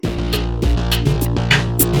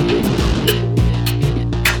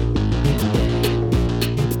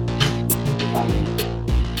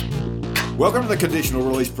Welcome to the Conditional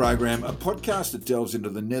Release Program, a podcast that delves into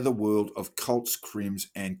the netherworld of cults, crims,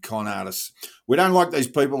 and con artists. We don't like these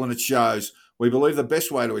people, and it shows. We believe the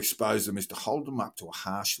best way to expose them is to hold them up to a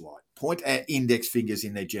harsh light, point our index fingers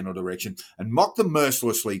in their general direction, and mock them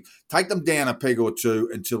mercilessly, take them down a peg or two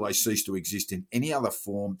until they cease to exist in any other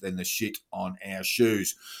form than the shit on our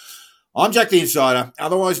shoes. I'm Jack the Insider,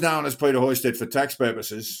 otherwise known as Peter Hoisted for tax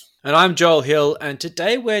purposes. And I'm Joel Hill, and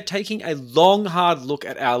today we're taking a long, hard look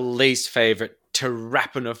at our least favourite,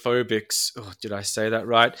 terapinophobics. Oh, did I say that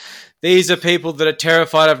right? These are people that are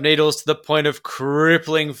terrified of needles to the point of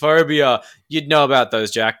crippling phobia. You'd know about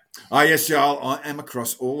those, Jack. Oh, yes, Joel, I am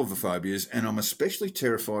across all of the phobias, and I'm especially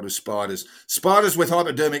terrified of spiders. Spiders with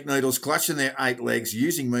hypodermic needles clutching their 8 legs,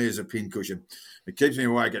 using me as a pincushion. It keeps me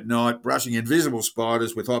awake at night, brushing invisible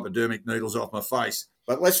spiders with hypodermic needles off my face.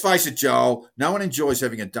 But let's face it, Joel, no one enjoys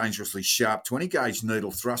having a dangerously sharp 20-gauge needle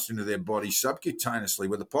thrust into their body subcutaneously,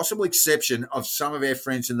 with the possible exception of some of our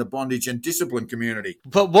friends in the bondage and discipline community.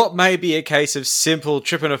 But what may be a case of simple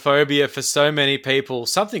trypanophobia for so many people,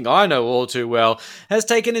 something I know all too well, has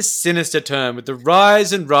taken a sinister turn with the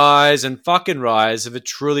rise and fucking rise of a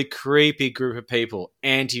truly creepy group of people,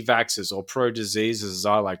 anti-vaxxers, or pro-diseases as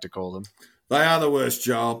I like to call them. They are the worst,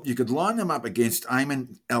 Joel. You could line them up against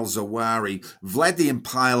Ayman al-Zawahiri, Vlad the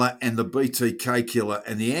Impaler, and the BTK killer,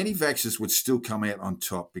 and the anti-vaxxers would still come out on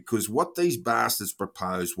top, because what these bastards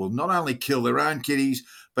propose will not only kill their own kiddies,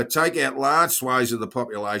 but take out large swathes of the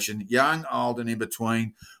population, young, old, and in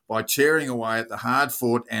between, by tearing away at the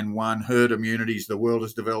hard-fought and won herd immunities the world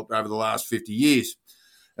has developed over the last 50 years,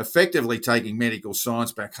 effectively taking medical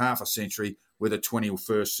science back half a century with a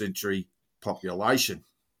 21st century population.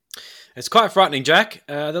 It's quite frightening, Jack.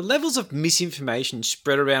 The levels of misinformation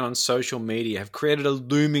spread around on social media have created a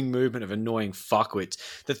looming movement of annoying fuckwits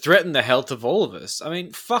that threaten the health of all of us. I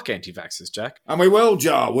mean, fuck anti-vaxxers, Jack. And we will,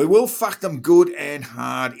 Joel. We will fuck them good and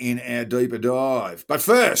hard in our deeper dive. But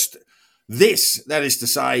first, that is to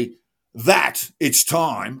say, that it's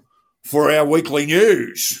time for our weekly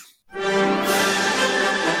news.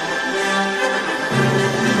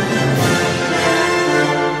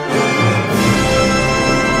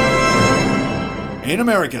 In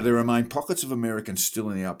America, there remain pockets of Americans still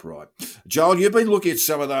in the upright. Joel, you've been looking at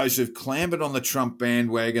some of those who've clambered on the Trump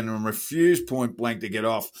bandwagon and refused point blank to get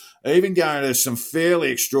off, even going to some fairly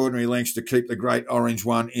extraordinary lengths to keep the great orange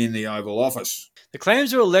one in the Oval Office. The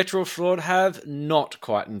claims of electoral fraud have not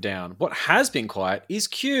quietened down. What has been quiet is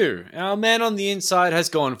Q. Our man on the inside has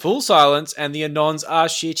gone full silence, and the Anons are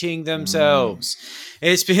shitting themselves.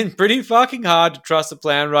 It's been pretty fucking hard to trust the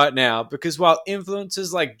plan right now, because while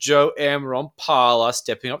influencers like Joe M are on Parler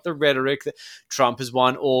stepping up the rhetoric that Trump has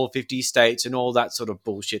won all 50 states and all that sort of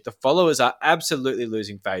bullshit, the followers are absolutely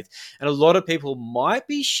losing faith. And a lot of people might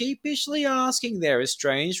be sheepishly asking their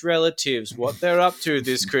estranged relatives what they're up to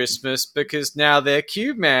this Christmas, because now their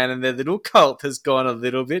Q man and their little cult has gone a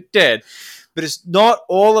little bit dead. But it's not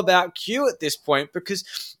all about Q at this point,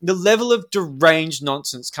 because the level of deranged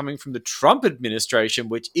nonsense coming from the Trump administration,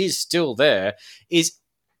 which is still there, is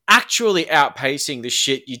actually outpacing the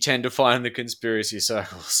shit you tend to find in the conspiracy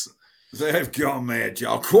circles. They've gone mad,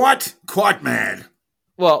 Joel. Quite mad.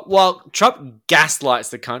 Well, while Trump gaslights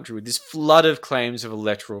the country with this flood of claims of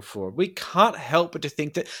electoral fraud, we can't help but to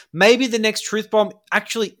think that maybe the next truth bomb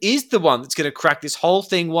actually is the one that's going to crack this whole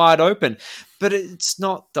thing wide open. But it's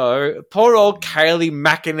not, though. Poor old Kayleigh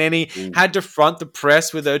McEnany had to front the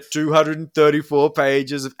press with her 234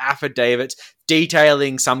 pages of affidavits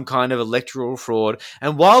detailing some kind of electoral fraud.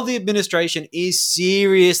 And while the administration is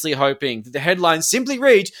seriously hoping that the headline simply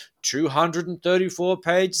reads 234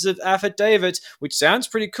 pages of affidavits, which sounds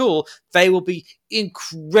pretty cool, they will be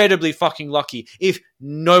incredibly fucking lucky if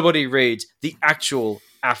nobody reads the actual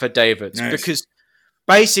affidavits. Nice. Because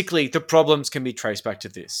basically the problems can be traced back to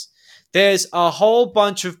this. There's a whole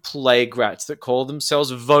bunch of plague rats that call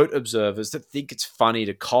themselves vote observers that think it's funny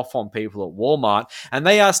to cough on people at Walmart, and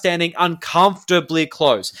they are standing uncomfortably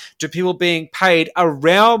close to people being paid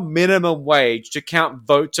around minimum wage to count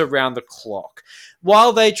votes around the clock.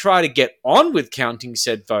 While they try to get on with counting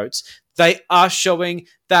said votes, they are showing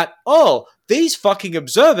that, these fucking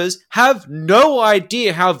observers have no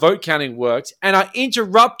idea how vote counting works and are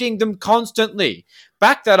interrupting them constantly.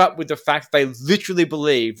 Back that up with the fact they literally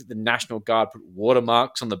believe that the National Guard put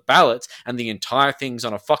watermarks on the ballots and the entire thing's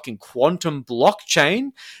on a fucking quantum blockchain.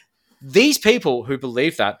 These people who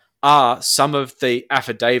believe that are some of the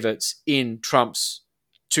affidavits in Trump's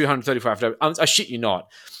 234 affidavits. I shit you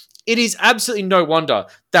not. It is absolutely no wonder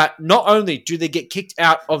that not only do they get kicked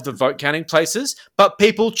out of the vote counting places, but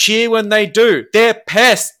people cheer when they do. They're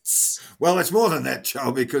pests. Well, it's more than that,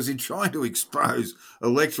 Joel, because in trying to expose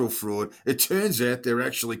electoral fraud, it turns out they're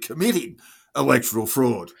actually committing electoral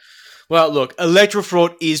fraud. Well, look, electoral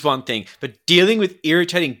fraud is one thing, but dealing with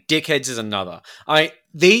irritating dickheads is another.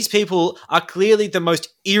 These people are clearly the most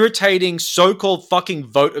irritating so-called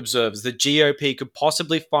fucking vote observers the GOP could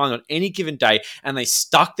possibly find on any given day, and they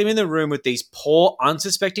stuck them in the room with these poor,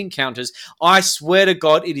 unsuspecting counters. I swear to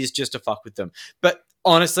God, it is just to fuck with them. But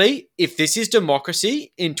honestly, if this is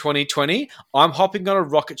democracy in 2020, I'm hopping on a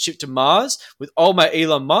rocket ship to Mars with old mate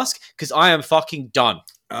Elon Musk because I am fucking done.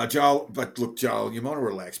 Joel, you want to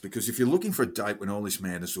relax because if you're looking for a date when all this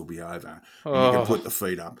madness will be over and you can put the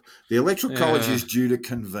feet up, the Electoral College is due to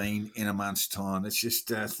convene in a month's time. It's just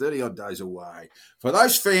 30-odd days away. For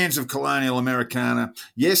those fans of colonial Americana,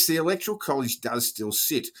 yes, the Electoral College does still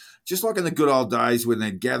sit, just like in the good old days when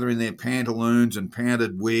they'd gather in their pantaloons and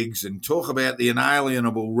pounded wigs and talk about the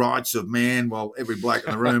inalienable rights of man while every bloke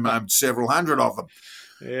in the room owned several hundred of them.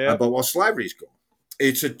 Yeah. But while slavery's gone,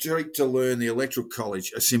 it's a treat to learn the Electoral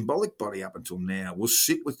College, a symbolic body up until now, will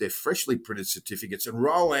sit with their freshly printed certificates and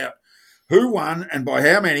roll out who won and by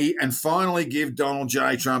how many and finally give Donald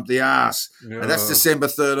J. Trump the arse. And that's December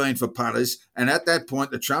 13 for punters. And at that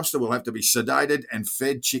point, the Trumpster will have to be sedated and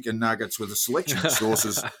fed chicken nuggets with a selection of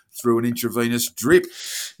sauces through an intravenous drip.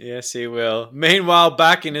 Yes, he will. Meanwhile,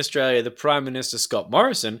 back in Australia, the Prime Minister, Scott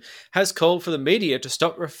Morrison, has called for the media to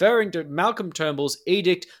stop referring to Malcolm Turnbull's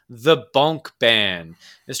edict, the Bonk Ban.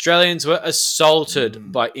 Australians were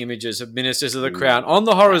assaulted by images of ministers of the Crown on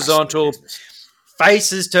the horizontal,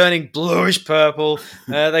 faces turning bluish purple.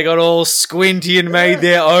 They got all squinty and made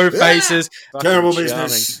their own faces. Terrible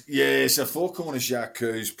business. Yes, a Four Corners Jacques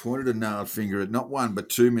pointed a nailed finger at not one but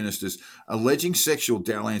two ministers alleging sexual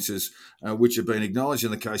dalliances, which have been acknowledged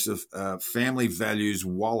in the case of Family Values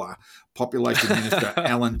Walla Population Minister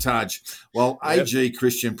Alan Tudge, while AG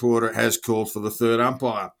Christian Porter has called for the third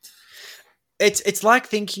umpire. It's like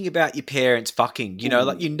thinking about your parents fucking, you know,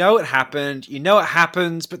 like it happened, it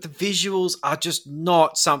happens, but the visuals are just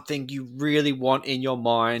not something you really want in your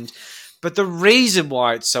mind. But the reason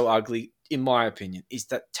why it's so ugly, in my opinion, is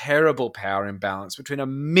that terrible power imbalance between a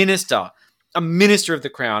minister of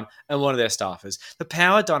the Crown and one of their staffers. The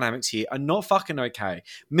power dynamics here are not fucking okay.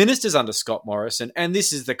 Ministers under Scott Morrison, and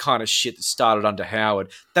this is the kind of shit that started under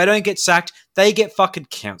Howard, they don't get sacked, they get fucking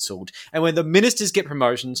cancelled. And when the ministers get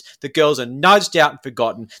promotions, the girls are nudged out and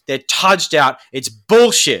forgotten. They're tudged out. It's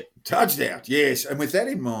bullshit. Tudged out, yes. And with that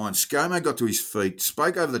in mind, ScoMo got to his feet,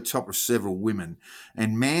 spoke over the top of several women,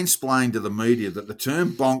 and mansplained to the media that the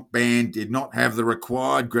term Bonk Ban did not have the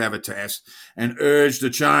required gravitas and urged a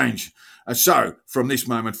change. So, from this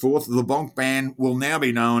moment forth, the Bonk Ban will now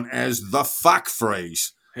be known as the fuck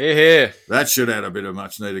freeze. Here. That should add a bit of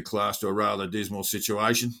much-needed class to a rather dismal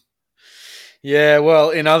situation. Yeah,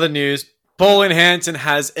 well, in other news, Pauline Hanson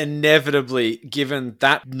has inevitably given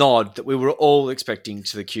that nod that we were all expecting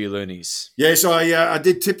to the Q Loonies. Yes, I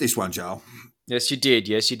did tip this one, Joel. Yes, you did.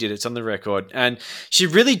 It's on the record. And she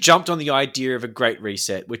really jumped on the idea of a great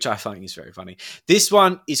reset, which I find is very funny. This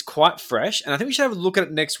one is quite fresh, and I think we should have a look at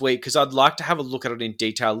it next week because I'd like to have a look at it in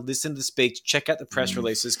detail, listen to the speech, check out the press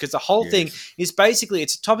releases, because the whole thing is basically,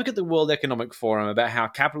 it's a topic at the World Economic Forum about how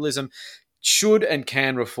capitalism should and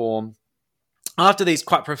can reform after these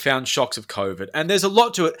quite profound shocks of COVID. And there's a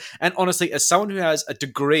lot to it. And honestly, as someone who has a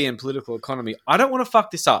degree in political economy, I don't want to fuck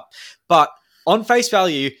this up. But on face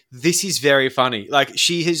value, this is very funny. Like,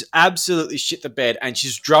 she has absolutely shit the bed and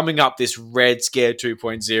she's drumming up this Red Scare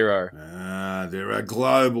 2.0. There are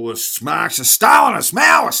globalists, Marxists, Stalinists,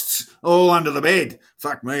 Maoists all under the bed.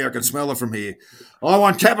 Fuck me, I can smell it from here. I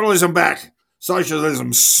want capitalism back.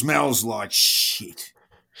 Socialism smells like shit.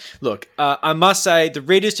 Look, I must say the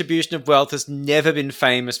redistribution of wealth has never been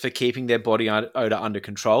famous for keeping their body odor under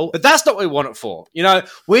control, but that's not what we want it for. You know,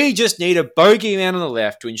 we just need a bogeyman on the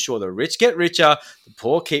left to ensure the rich get richer, the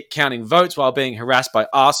poor keep counting votes while being harassed by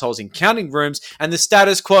arseholes in counting rooms, and the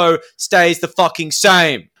status quo stays the fucking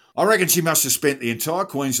same. I reckon she must have spent the entire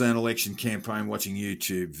Queensland election campaign watching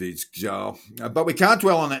YouTube vids, Joel. But we can't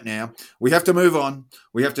dwell on that now. We have to move on.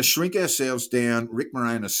 We have to shrink ourselves down, Rick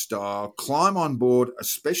Moranis style, climb on board a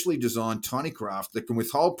specially designed tiny craft that can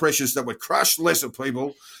withhold pressures that would crush lesser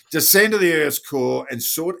people, descend to the Earth's core, and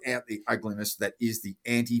sort out the ugliness that is the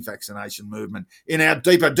anti-vaccination movement in our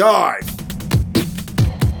deeper dive.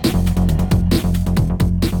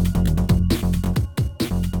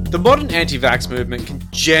 The modern anti-vax movement can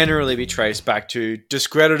generally be traced back to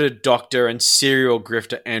discredited doctor and serial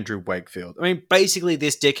grifter Andrew Wakefield. I mean, basically,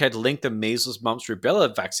 this dickhead linked the measles, mumps,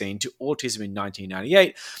 rubella vaccine to autism in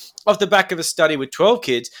 1998 off the back of a study with 12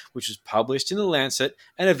 kids, which was published in The Lancet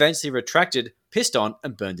and eventually retracted pissed on,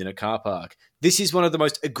 and burned in a car park. This is one of the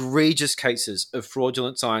most egregious cases of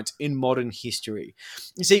fraudulent science in modern history.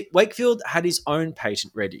 You see, Wakefield had his own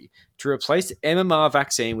patent ready to replace the MMR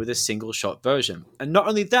vaccine with a single-shot version. And not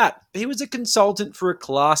only that, he was a consultant for a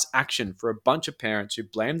class action for a bunch of parents who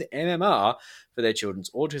blamed the MMR for their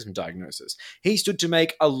children's autism diagnosis. He stood to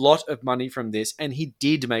make a lot of money from this, and he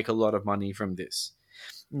did make a lot of money from this.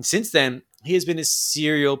 And since then, he has been a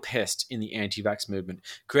serial pest in the anti-vax movement,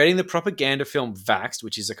 creating the propaganda film Vaxxed,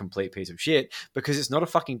 which is a complete piece of shit, because it's not a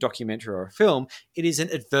fucking documentary or a film, it is an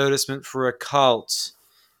advertisement for a cult.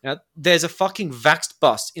 Now, there's a fucking vaxxed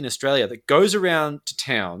bus in Australia that goes around to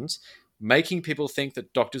towns making people think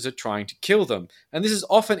that doctors are trying to kill them. And this is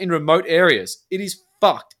often in remote areas. It is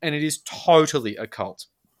fucked, and it is totally a cult.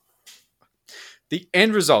 The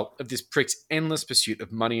end result of this prick's endless pursuit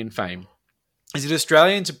of money and fame is that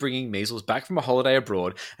Australians are bringing measles back from a holiday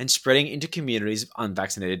abroad and spreading into communities of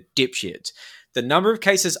unvaccinated dipshits. The number of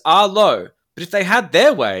cases are low, but if they had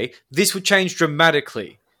their way, this would change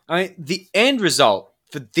dramatically. The end result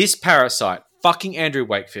for this parasite, fucking Andrew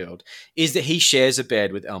Wakefield, is that he shares a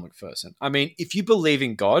bed with Elle Macpherson. If you believe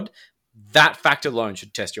in God, that fact alone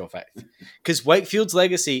should test your faith. Because Wakefield's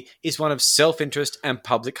legacy is one of self-interest and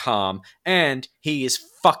public harm, and he is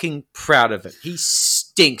fucking proud of it. He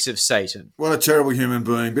stinks of Satan. What a terrible human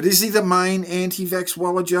being. But is he the main anti-vax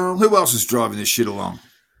wallah, Joel? Who else is driving this shit along?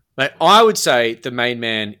 Mate, I would say the main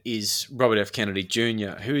man is Robert F. Kennedy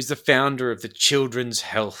Jr., who is the founder of the Children's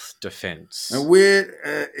Health Defense. And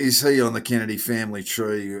where is he on the Kennedy family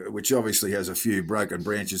tree, which obviously has a few broken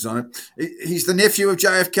branches on it? He's the nephew of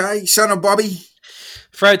JFK, son of Bobby?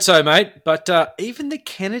 Afraid so, mate. But even the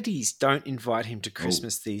Kennedys don't invite him to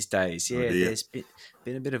Christmas these days. Yeah, there's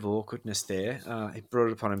been a bit of awkwardness there. He brought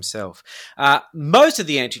it upon himself. Most of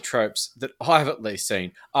the anti-tropes that I've at least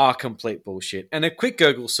seen are complete bullshit. And a quick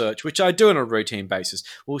Google search, which I do on a routine basis,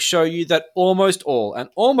 will show you that almost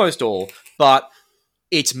all, but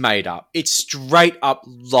it's made up. It's straight up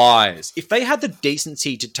lies. If they had the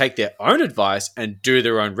decency to take their own advice and do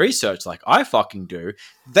their own research like I fucking do,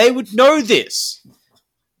 they would know this.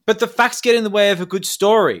 But the facts get in the way of a good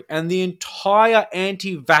story, and the entire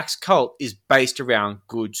anti-vax cult is based around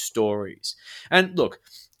good stories. And look,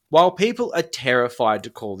 while people are terrified to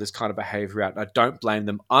call this kind of behavior out, and I don't blame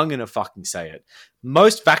them, I'm going to fucking say it.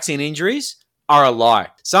 Most vaccine injuries are a lie.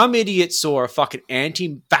 Some idiot saw a fucking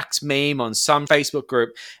anti-vax meme on some Facebook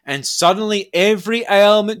group, and suddenly every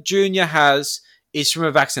ailment Junior has is from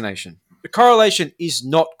a vaccination. The correlation is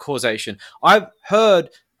not causation. I've heard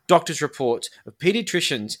doctors' reports of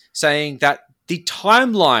pediatricians saying that the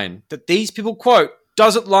timeline that these people quote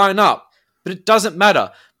doesn't line up, but it doesn't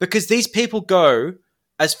matter because these people go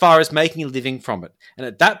as far as making a living from it. And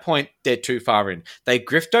at that point, they're too far in. They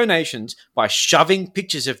grift donations by shoving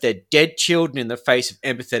pictures of their dead children in the face of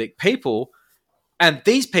empathetic people, and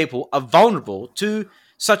these people are vulnerable to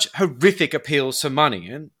such horrific appeals for money.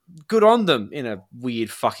 And good on them in a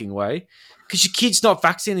weird fucking way because your kid's not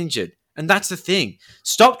vaccine injured. And that's the thing.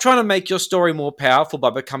 Stop trying to make your story more powerful by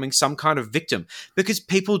becoming some kind of victim because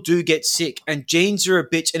people do get sick and genes are a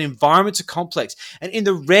bitch and environments are complex. And in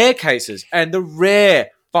the rare cases and the rare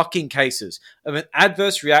fucking cases of an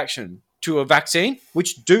adverse reaction to a vaccine,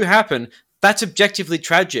 which do happen, that's objectively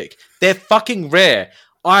tragic. They're fucking rare.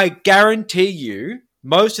 I guarantee you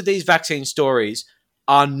most of these vaccine stories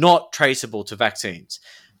are not traceable to vaccines.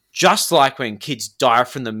 Just like when kids die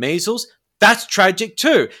from the measles, that's tragic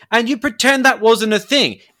too. And you pretend that wasn't a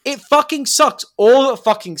thing. It fucking sucks. All of it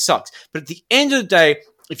fucking sucks. But at the end of the day,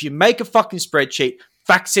 if you make a fucking spreadsheet,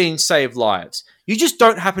 vaccines save lives. You just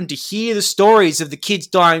don't happen to hear the stories of the kids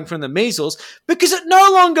dying from the measles because it no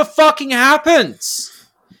longer fucking happens.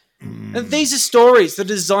 And these are stories that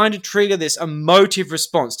are designed to trigger this emotive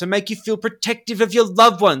response to make you feel protective of your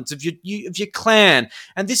loved ones, of your clan.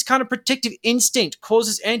 And this kind of protective instinct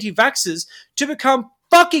causes anti-vaxxers to become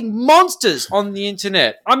fucking monsters on the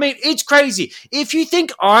internet. It's crazy. If you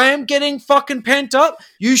think I am getting fucking pent up,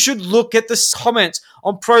 you should look at the comments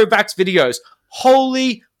on pro-vax videos.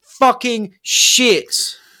 Holy fucking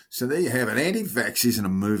shit. So there you have it. Anti-vax isn't a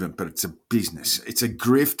movement, but it's a business. It's a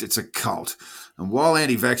grift. It's a cult. And while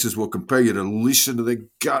anti-vaxxers will compel you to listen to the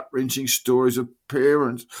gut-wrenching stories of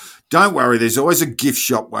parents, don't worry, there's always a gift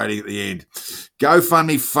shop waiting at the end.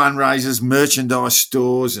 GoFundMe fundraisers, merchandise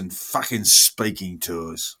stores, and fucking speaking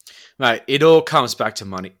tours. Mate, it all comes back to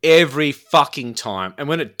money every fucking time. And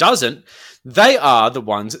when it doesn't, they are the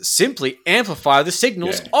ones that simply amplify the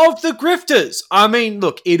signals of the grifters.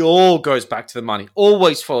 Look, it all goes back to the money.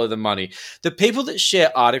 Always follow the money. The people that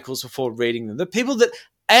share articles before reading them, the people that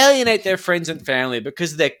alienate their friends and family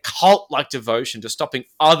because of their cult-like devotion to stopping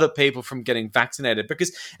other people from getting vaccinated.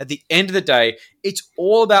 Because at the end of the day, it's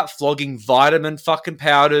all about flogging vitamin fucking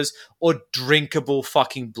powders or drinkable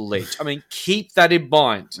fucking bleach. I mean, keep that in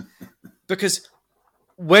mind. Because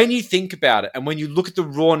when you think about it and when you look at the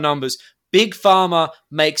raw numbers, Big Pharma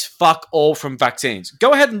makes fuck all from vaccines.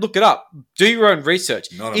 Go ahead and look it up. Do your own research.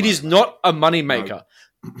 It is not a money maker.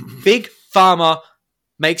 No. Big Pharma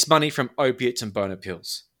makes money from opiates and boner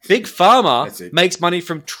pills. Big Pharma makes money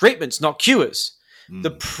from treatments, not cures.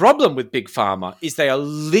 The problem with Big Pharma is they are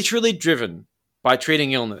literally driven by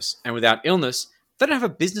treating illness. And without illness, they don't have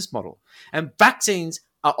a business model. And vaccines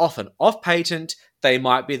are often off patent. They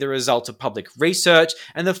might be the result of public research.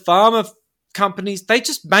 And the pharma companies, they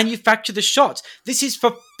just manufacture the shots. This is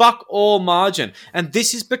for fuck all margin. And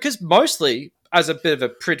this is because mostly, as a bit of a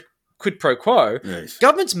quid pro quo,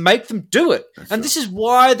 governments make them do it. And this is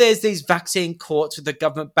why there's these vaccine courts with the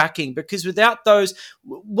government backing, because without those,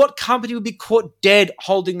 what company would be caught dead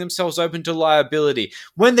holding themselves open to liability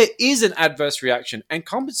when there is an adverse reaction? And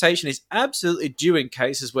compensation is absolutely due in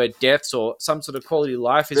cases where deaths or some sort of quality of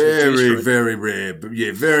life is reduced. Very rare. But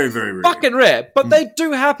yeah, very, very rare. Fucking rare. But they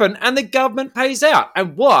do happen and the government pays out.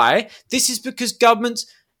 And why? This is because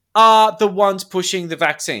governments are the ones pushing the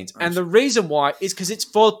vaccines. And the reason why is because it's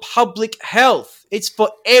for public health. It's for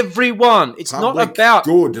everyone. It's public not about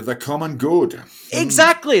good, the common good.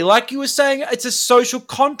 Exactly. Like you were saying, it's a social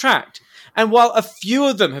contract. And while a few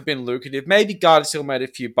of them have been lucrative, maybe Gardasil made a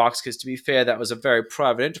few bucks because, to be fair, that was a very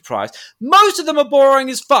private enterprise. Most of them are boring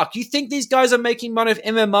as fuck. You think these guys are making money of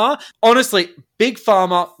MMR? Honestly, Big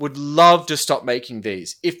Pharma would love to stop making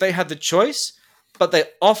these if they had the choice, but they're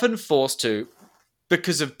often forced to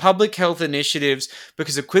because of public health initiatives,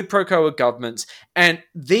 because of quid pro quo of governments. And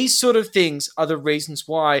these sort of things are the reasons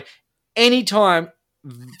why anytime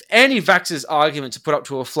anti-vaxxers arguments are put up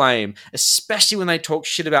to a flame, especially when they talk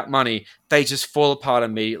shit about money, they just fall apart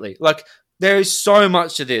immediately. Like, there is so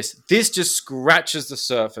much to this. This just scratches the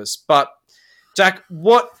surface. But, Jack,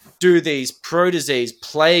 what do these pro-disease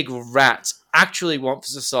plague rats actually want for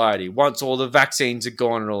society once all the vaccines are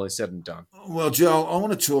gone and all is said and done? Well, Joel, I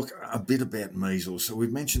want to talk a bit about measles. So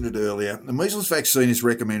we've mentioned it earlier. The measles vaccine is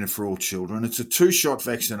recommended for all children. It's a 2-shot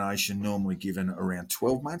vaccination normally given around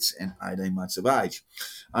 12 months and 18 months of age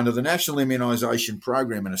under the National Immunisation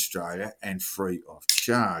Program in Australia and free of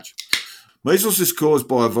charge. Measles is caused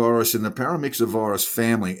by a virus in the paramyxovirus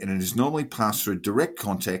family, and it is normally passed through direct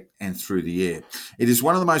contact and through the air. It is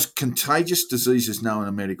one of the most contagious diseases known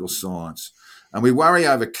in medical science. And we worry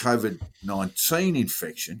over COVID-19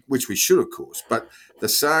 infection, which we should, of course, but the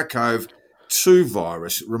SARS-CoV-2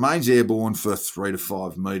 virus remains airborne for 3 to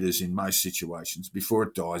 5 metres in most situations before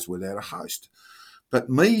it dies without a host. But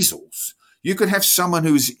measles, you could have someone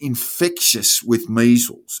who's infectious with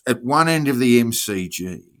measles at one end of the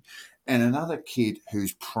MCG and another kid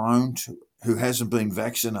who's prone to it, who hasn't been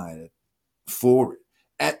vaccinated for it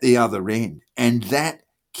at the other end. And that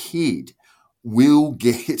kid will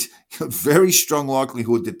get a very strong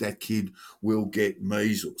likelihood that kid will get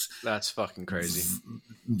measles. That's fucking crazy.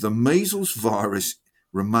 The measles virus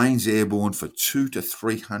remains airborne for 200 to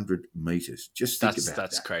 300 metres. Just think about that.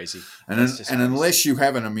 That's crazy. And unless you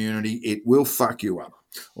have an immunity, it will fuck you up.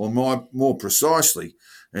 Or more precisely,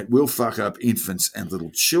 it will fuck up infants and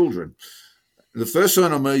little children. The first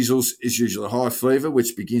sign of measles is usually high fever,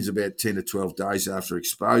 which begins about 10 to 12 days after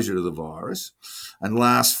exposure to the virus and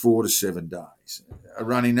lasts 4 to 7 days. A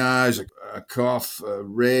runny nose, a cough,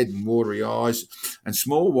 red and watery eyes, and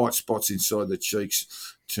small white spots inside the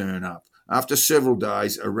cheeks turn up. After several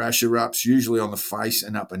days, a rash erupts, usually on the face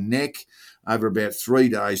and upper neck. Over about 3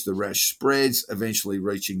 days, the rash spreads, eventually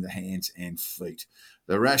reaching the hands and feet.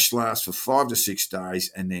 The rash lasts for 5 to 6 days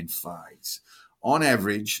and then fades. On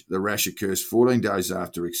average, the rash occurs 14 days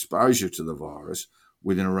after exposure to the virus,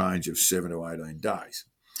 within a range of 7 to 18 days.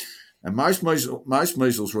 And most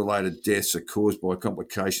measles-related deaths are caused by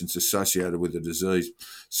complications associated with the disease.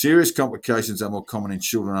 Serious complications are more common in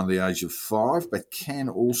children under the age of 5, but can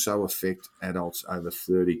also affect adults over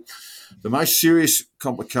 30. The most serious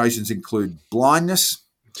complications include blindness,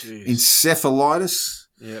 encephalitis,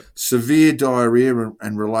 severe diarrhea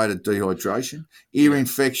and related dehydration, ear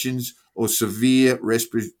infections, or severe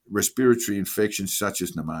respiratory infections such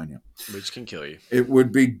as pneumonia. Which can kill you. It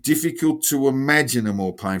would be difficult to imagine a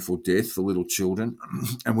more painful death for little children.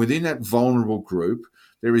 And within that vulnerable group,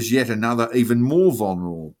 there is yet another even more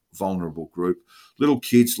vulnerable group, little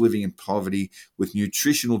kids living in poverty with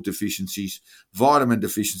nutritional deficiencies, vitamin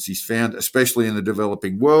deficiencies found especially in the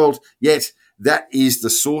developing world. Yet that is the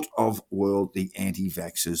sort of world the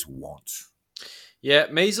anti-vaxxers want. Yeah,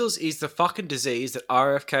 measles is the fucking disease that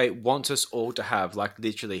RFK wants us all to have. Like,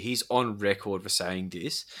 literally, he's on record for saying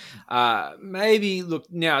this. Maybe, look,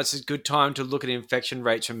 now it's a good time to look at infection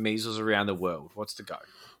rates from measles around the world. What's the go?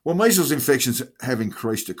 Well, measles infections have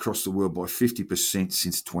increased across the world by 50%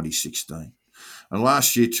 since 2016. And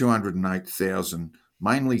last year, 208,000,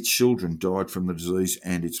 mainly children, died from the disease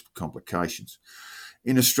and its complications.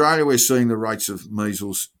 In Australia, we're seeing the rates of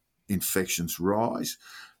measles infections rise.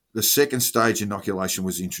 The second stage inoculation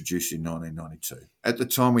was introduced in 1992. At the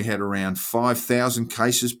time, we had around 5,000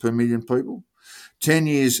 cases per million people. 10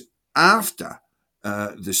 years after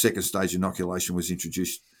the second stage inoculation was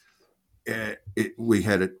introduced, we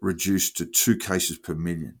had it reduced to 2 cases per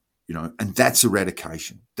million, and that's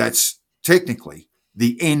eradication. That's technically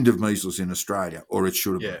the end of measles in Australia, or it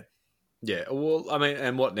should have been. Yeah. Well, I mean,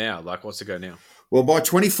 and what now? Like, what's the go now? Well, by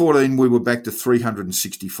 2014, we were back to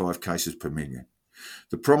 365 cases per million.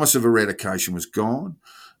 The promise of eradication was gone,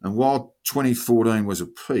 and while 2014 was a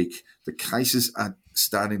peak, the cases are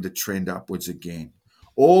starting to trend upwards again,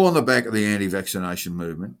 all on the back of the anti-vaccination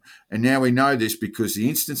movement. And now we know this because the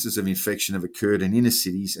instances of infection have occurred in inner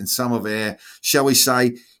cities and some of our, shall we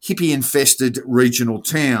say, hippie-infested regional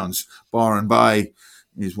towns. Byron Bay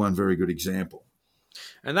is one very good example.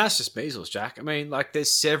 And that's just measles, Jack. I mean, like,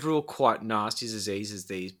 there's several quite nasty diseases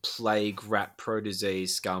these plague, rat pro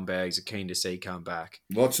disease scumbags are keen to see come back.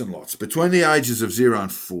 Lots and lots. Between the ages of 0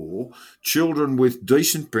 and 4, children with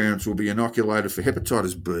decent parents will be inoculated for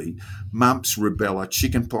hepatitis B, mumps, rubella,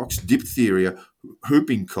 chickenpox, diphtheria,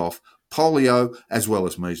 whooping cough, polio, as well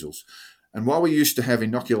as measles. And while we used to have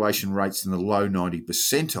inoculation rates in the low 90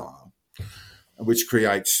 percentile, which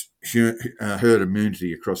creates herd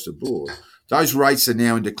immunity across the board, those rates are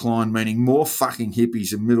now in decline, meaning more fucking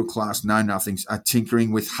hippies and middle-class know-nothings are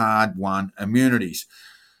tinkering with hard-won immunities.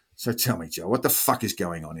 So tell me, Joe, what the fuck is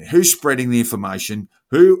going on here? Who's spreading the information?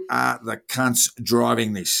 Who are the cunts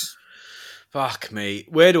driving this? Fuck me.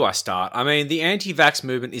 Where do I start? I mean, the anti-vax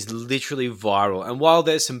movement is literally viral. And while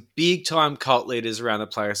there's some big-time cult leaders around the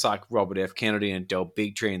place like Robert F. Kennedy and Del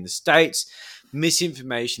Bigtree in the States,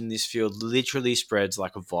 misinformation in this field literally spreads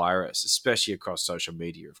like a virus, especially across social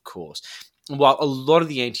media, of course. And while a lot of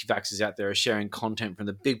the anti-vaxxers out there are sharing content from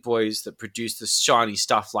the big boys that produce the shiny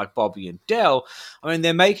stuff like Bobby and Del, I mean,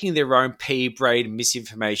 they're making their own pea-braid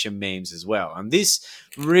misinformation memes as well. And this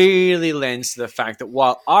really lends to the fact that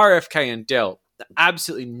while RFK and Del are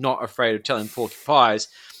absolutely not afraid of telling porcupines,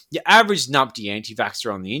 your average numpty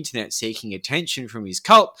anti-vaxxer on the internet seeking attention from his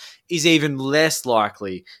cult is even less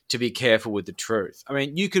likely to be careful with the truth. I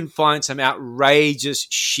mean, you can find some outrageous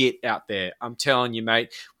shit out there. I'm telling you,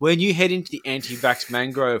 mate, when you head into the anti-vax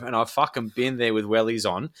mangrove, and I've fucking been there with wellies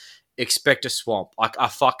on, expect a swamp. Like a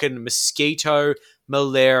fucking mosquito,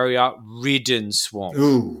 malaria-ridden swamp.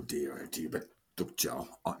 Oh, dear. But look, Joel,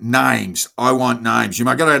 names. I want names. You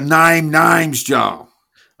might got to name names, Joel.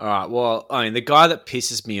 All right, well, I mean, the guy that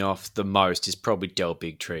pisses me off the most is probably Del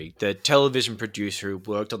Bigtree, the television producer who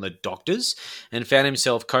worked on The Doctors and found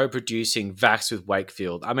himself co-producing Vax with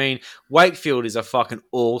Wakefield. I mean, Wakefield is a fucking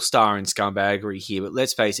all-star in scumbaggery here, but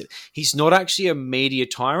let's face it, he's not actually a media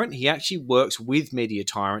tyrant. He actually works with media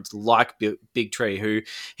tyrants like Bigtree, who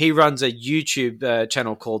he runs a YouTube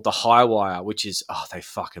channel called The Highwire, which is, they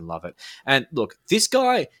fucking love it. And look, this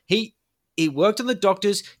guy, he worked on The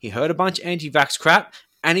Doctors, he heard a bunch of anti-vax crap,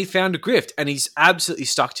 and he found a grift, and he's absolutely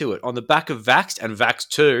stuck to it on the back of Vaxxed and Vax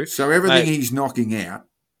 2. So everything he's knocking out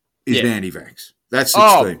is anti-vax. That's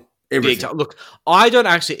 16. Everything. Look, I don't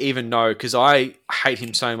actually even know because I hate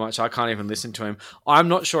him so much I can't even listen to him. I'm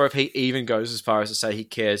not sure if he even goes as far as to say he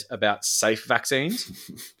cares about safe vaccines,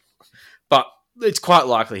 but it's quite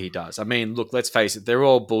likely he does. I mean, look, let's face it. They're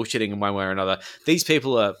all bullshitting in one way or another. These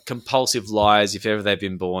people are compulsive liars if ever they've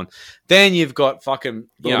been born. Then you've got fucking,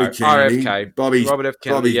 RFK. Robert F.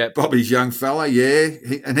 Kennedy. Bobby's young fella,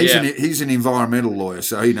 he's an environmental lawyer,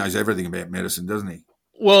 so he knows everything about medicine, doesn't he?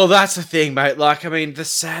 Well, that's the thing, mate. Like, I mean, the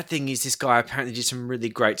sad thing is this guy apparently did some really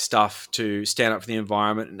great stuff to stand up for the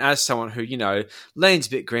environment. And as someone who, leans a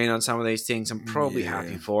bit green on some of these things, I'm probably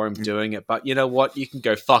happy for him doing it. But you know what? You can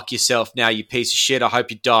go fuck yourself now, you piece of shit. I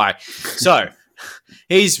hope you die. So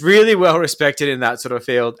he's really well respected in that sort of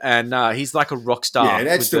field. And he's like a rock star. Yeah, it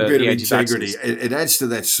adds to a bit of integrity. It adds to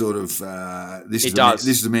that sort of, this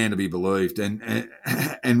is the man to be believed.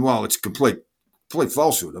 And while it's complete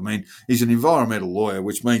falsehood. I mean, he's an environmental lawyer,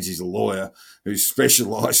 which means he's a lawyer who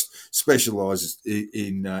specialises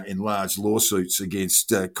in large lawsuits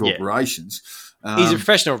against corporations. He's a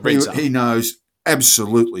professional rinser. He knows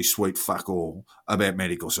absolutely sweet fuck all about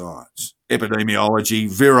medical science. epidemiology,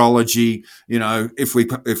 virology. You know, if we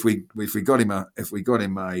got him a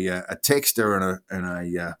texter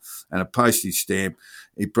and a postage stamp,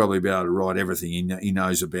 he'd probably be able to write everything he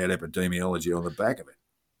knows about epidemiology on the back of it.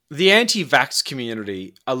 The anti-vax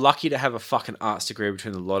community are lucky to have a fucking arts degree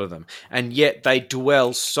between a lot of them. And yet they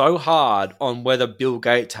dwell so hard on whether Bill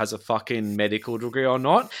Gates has a fucking medical degree or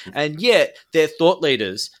not. And yet their thought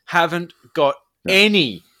leaders haven't got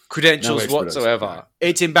any credentials whatsoever. No.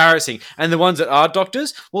 It's embarrassing. And the ones that are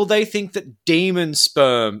doctors, well, they think that demon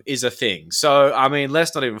sperm is a thing. So, I mean,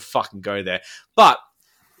 let's not even fucking go there. But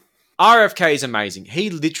RFK is amazing. He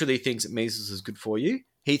literally thinks that measles is good for you.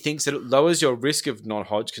 He thinks that it lowers your risk of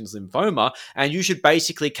non-Hodgkin's lymphoma and you should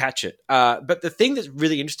basically catch it. But the thing that's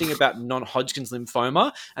really interesting about non-Hodgkin's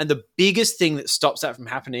lymphoma and the biggest thing that stops that from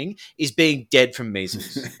happening is being dead from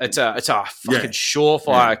measles. It's a fucking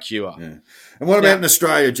surefire cure. Yeah. And what about in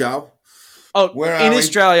Australia, Joe? Oh, in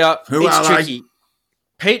Australia, it's tricky.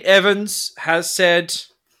 Pete Evans has said,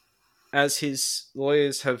 as his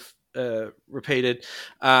lawyers have repeated,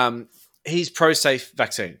 he's pro-safe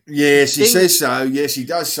vaccine. Yes, he says so. Yes, he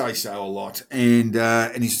does say so a lot, and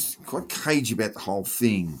he's quite cagey about the whole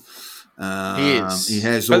thing. He is. He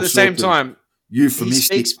has, but at the same time,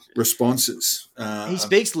 euphemistic responses. He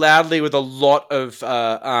speaks loudly with a lot of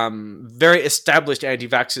very established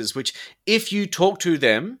anti-vaxxers, which, if you talk to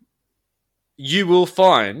them, you will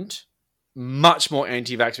find much more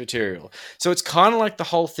anti-vax material. So it's kind of like the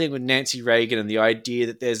whole thing with Nancy Reagan and the idea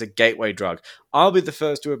that there's a gateway drug. I'll be the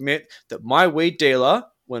first to admit that my weed dealer,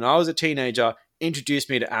 when I was a teenager, introduced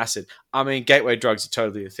me to acid. I mean, gateway drugs are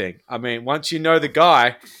totally a thing. I mean, once you know the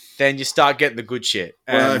guy, then you start getting the good shit.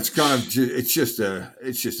 Well, it's just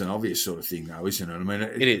an obvious sort of thing, though, isn't it? I mean,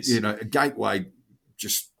 it is. You know, a gateway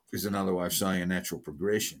just is another way of saying a natural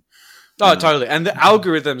progression. Oh, totally. And the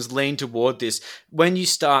algorithms lean toward this. When you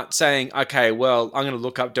start saying, okay, well, I'm going to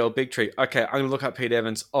look up Del Bigtree. Okay, I'm going to look up Pete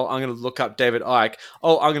Evans. Oh, I'm going to look up David Icke.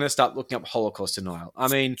 Oh, I'm going to start looking up Holocaust denial. I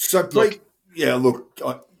mean, so Pete,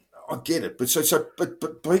 I get it,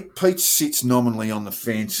 but Pete sits nominally on the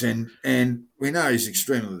fence, and we know he's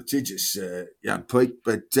extremely litigious, young Pete,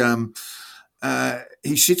 but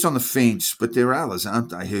he sits on the fence. But there are others, aren't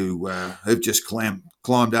they, who have just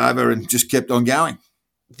climbed over and just kept on going.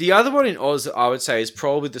 The other one in Oz that I would say is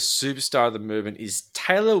probably the superstar of the movement is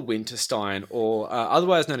Taylor Winterstein, or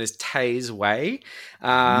otherwise known as Taze Way.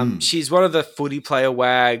 She's one of the footy player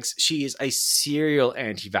wags. She is a serial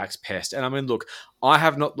anti-vax pest. And I mean, look, I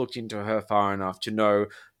have not looked into her far enough to know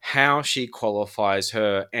how she qualifies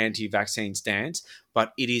her anti-vaccine stance,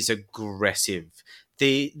 but it is aggressive.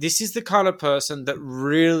 This is the kind of person that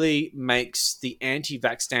really makes the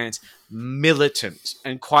anti-vax stance militant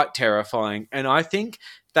and quite terrifying. And I think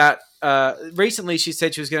that recently she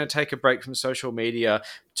said she was going to take a break from social media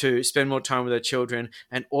to spend more time with her children,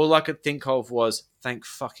 and all I could think of was, thank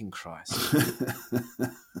fucking Christ.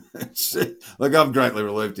 Look, I'm greatly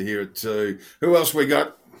relieved to hear it too. Who else we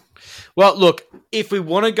got? Well, look, if we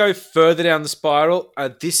want to go further down the spiral,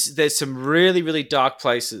 there's some really, really dark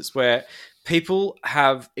places where people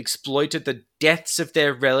have exploited the deaths of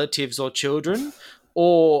their relatives or children,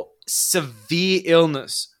 or severe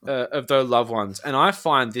illness of their loved ones. And I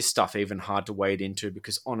find this stuff even hard to wade into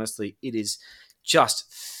because, honestly, it is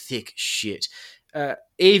just thick shit.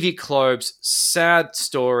 Evie Kloeb's sad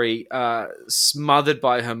story, smothered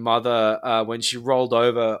by her mother when she rolled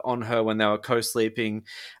over on her when they were co-sleeping.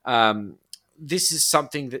 This is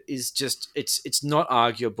something that is just, it's not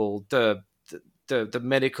arguable. The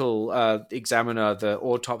medical examiner, the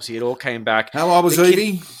autopsy, it all came back. How old was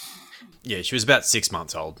Evie? Yeah, she was about 6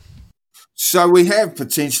 months old. So we have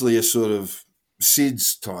potentially a sort of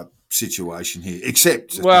SIDS type situation here,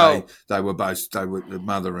 except that the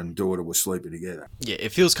mother and daughter were sleeping together. Yeah, it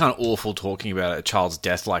feels kind of awful talking about a child's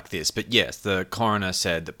death like this, but yes, the coroner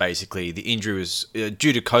said that basically the injury was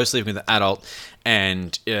due to co-sleeping with an adult,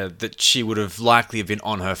 and that she would have likely been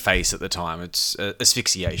on her face at the time. It's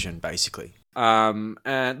asphyxiation, basically.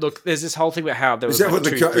 And look, there's this whole thing about how there was is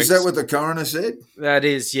that what the coroner said? That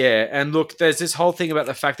is, yeah. And look, there's this whole thing about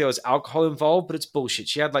the fact there was alcohol involved, but it's bullshit.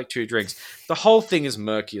 She had like 2 drinks. The whole thing is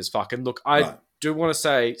murky as fuck. And look, I do want to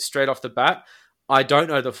say straight off the bat, I don't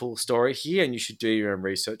know the full story here, and you should do your own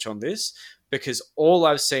research on this, because all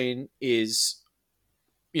I've seen is,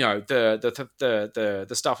 you know, the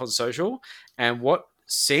stuff on social, and what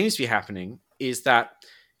seems to be happening is that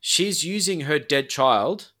she's using her dead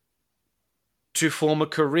child to form a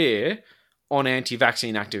career on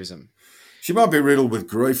anti-vaccine activism. She might be riddled with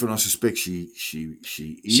grief, and I suspect she is.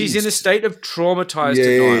 She's in a state of traumatized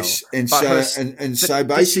yes, denial. So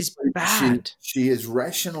This is basically, bad. she has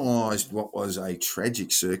rationalised what was a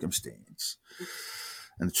tragic circumstance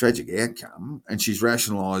and the tragic outcome, and she's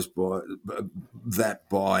rationalised by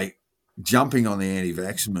jumping on the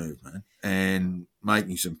anti-vax movement and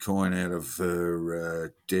making some coin out of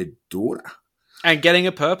her dead daughter. And getting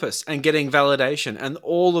a purpose and getting validation and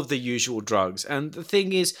all of the usual drugs. And the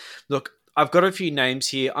thing is, look, I've got a few names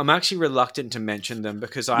here. I'm actually reluctant to mention them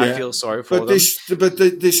because I feel sorry for them. This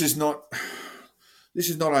is not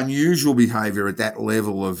unusual behaviour at that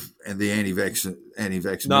level of the anti-vax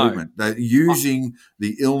movement. They're using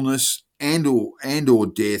the illness and or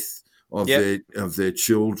death of their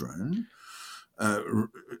children.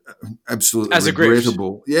 Absolutely as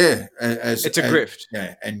regrettable. It's a grift.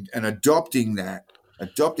 Yeah, and adopting the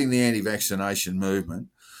anti-vaccination movement.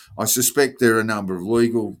 I suspect there are a number of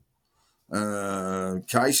legal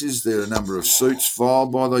cases. There are a number of suits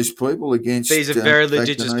filed by these people against. These are very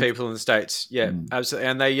litigious people in the States. Yeah, absolutely.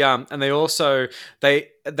 And they also they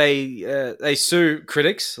sue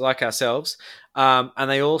critics like ourselves. And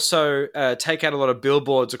they also take out a lot of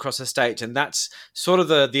billboards across the state, and that's sort of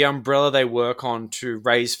the umbrella they work on to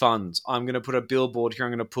raise funds. I'm going to put a billboard here,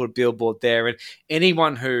 I'm going to put a billboard there, and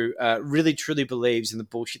anyone who really truly believes in the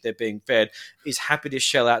bullshit they're being fed is happy to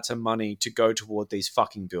shell out some money to go toward these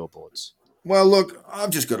fucking billboards. Well, look, I've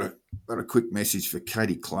just got a quick message for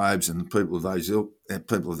Katie Klobes and people of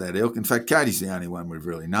that ilk. In fact, Katie's the only one we've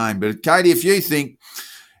really named. But Katie, if you think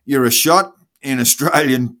you're a shot in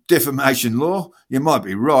Australian defamation law, you might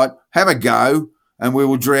be right. Have a go, and we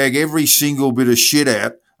will drag every single bit of shit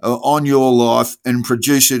out on your life and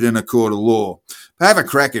produce it in a court of law. Have a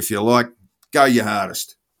crack if you like. Go your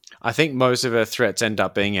hardest. I think most of her threats end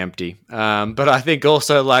up being empty. But I think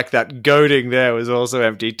also like that goading there was also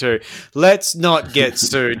empty too. Let's not get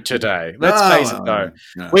sued today. Let's face it though.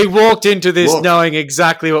 No. We walked into this knowing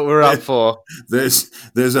exactly what we're up for. There's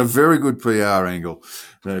a very good PR angle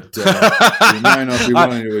that you may not be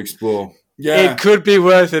wanting to explore. Yeah. It could be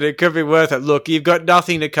worth it. It could be worth it. Look, you've got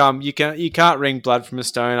nothing to come. You can't wring blood from a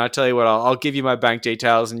stone. I tell you what, I'll give you my bank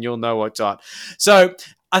details and you'll know what's on. So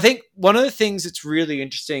I think one of the things that's really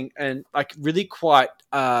interesting and like really quite,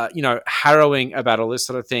 harrowing about all this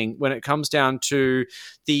sort of thing when it comes down to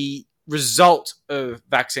the result of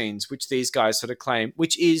vaccines, which these guys sort of claim,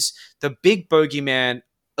 which is the big bogeyman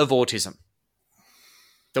of autism.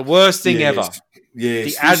 The worst thing ever.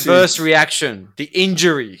 Yes. The adverse reaction, the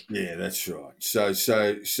injury. Yeah, that's right. So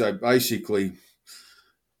basically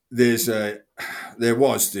there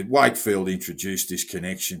was Wakefield introduced this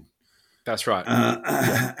connection. That's right.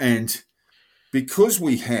 And because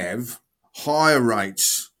we have higher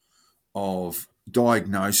rates of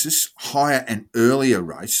diagnosis, higher and earlier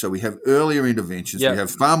rates, so we have earlier interventions, we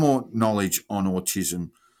have far more knowledge on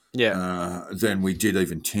autism than we did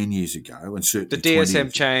even 10 years ago. And certainly the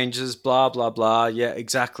DSM changes, blah, blah, blah. Yeah,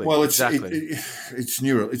 exactly. Well, it's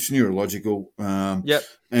neurological.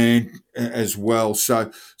 And as well.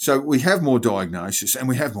 So we have more diagnosis and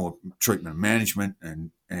we have more treatment management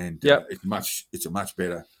and it's a much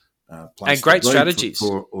better place and great strategies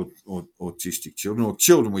for autistic children, or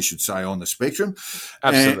children, we should say, on the spectrum.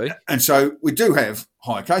 Absolutely. And so we do have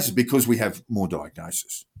higher cases because we have more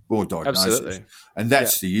diagnosis. Absolutely. And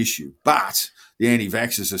that's the issue. But the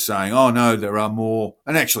anti-vaxxers are saying, oh, no, there are more.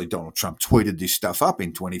 And actually, Donald Trump tweeted this stuff up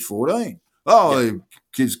in 2014. The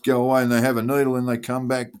kids go away and they have a needle and they come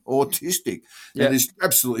back autistic. And there's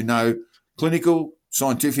absolutely no clinical,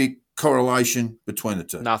 scientific correlation between the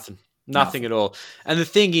two. Nothing at all. And the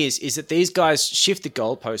thing is that these guys shift the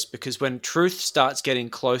goalpost because when truth starts getting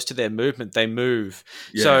close to their movement, they move.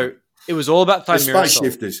 Yeah. So it was all about thimerosal. Space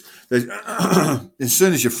shifters. As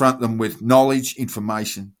soon as you front them with knowledge,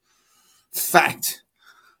 information, fact,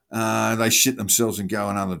 they shit themselves and go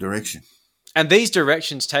another direction. And these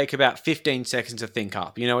directions take about 15 seconds to think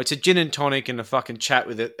up. You know, it's a gin and tonic and a fucking chat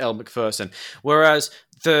with Elle Macpherson. Whereas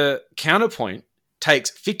the counterpoint takes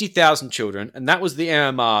 50,000 children, and that was the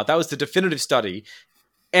MMR. That was the definitive study.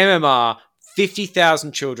 MMR,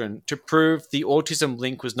 50,000 children to prove the autism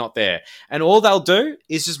link was not there. And all they'll do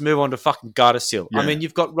is just move on to fucking Gardasil. Yeah. I mean,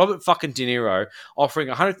 you've got Robert fucking De Niro offering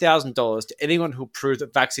 $100,000 to anyone who'll prove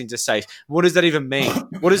that vaccines are safe. What does that even mean?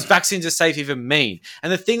 What does vaccines are safe even mean?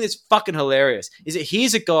 And the thing that's fucking hilarious is that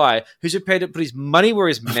here's a guy who's prepared to put his money where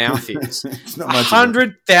his mouth is.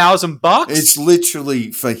 $100,000. It's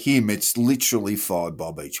literally, for him, it's literally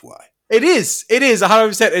 $5 each way. It is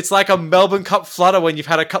 100%. It's like a Melbourne Cup flutter when you've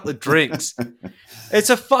had a couple of drinks. It's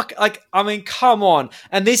a fuck. Like, I mean, come on.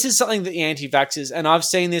 And this is something that the anti-vaxxers, and I've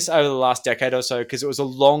seen this over the last decade or so, because it was a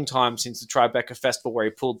long time since the Tribeca Festival where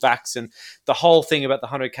he pulled vax and the whole thing about the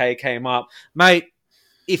 100K came up. Mate,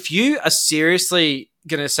 if you are seriously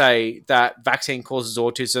going to say that vaccine causes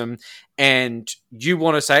autism and you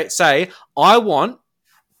want to say, I want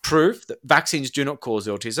proof that vaccines do not cause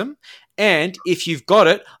autism. And if you've got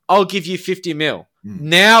it, I'll give you 50 mil.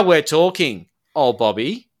 Now we're talking, old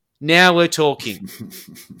Bobby. Now we're talking.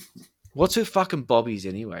 What's with fucking Bobbies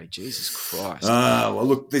anyway? Jesus Christ. Well,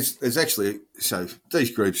 look, there's actually, so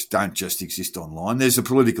these groups don't just exist online. There's a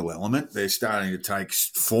political element. They're starting to take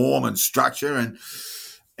form and structure, and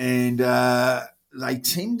they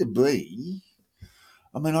tend to be,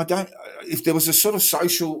 I mean, if there was a sort of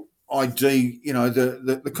social ID,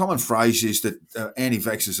 the common phrase is that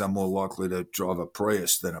anti-vaxxers are more likely to drive a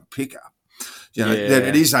Prius than a pickup. That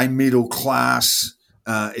it is a middle class.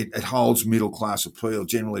 It holds middle class appeal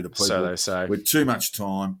generally to people with too much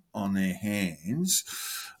time on their hands.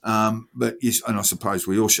 But yes, and I suppose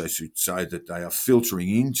we also should say that they are filtering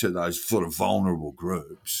into those sort of vulnerable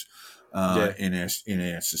groups in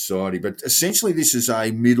our society. But essentially, this is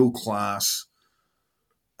a middle class.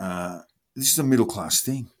 This is a middle class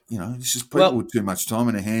thing. This is people with too much time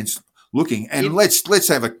on their hands looking. And let's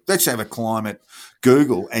have a climate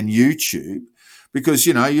Google and YouTube. Because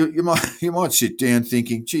you might sit down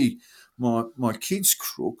thinking, gee, my kid's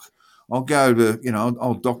crook. I'll go to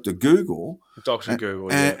I'll Dr. Google,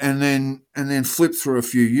 and then flip through a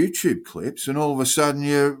few YouTube clips, and all of a sudden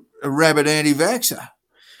you're a rabid anti-vaxxer.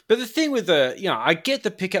 But the thing with I get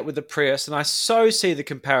the pickup with the Prius, and I so see the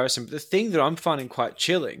comparison. But the thing that I'm finding quite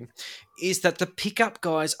chilling is that the pickup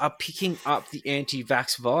guys are picking up the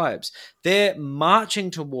anti-vax vibes. They're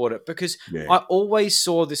marching toward it because I always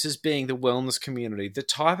saw this as being the wellness community, the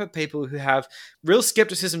type of people who have real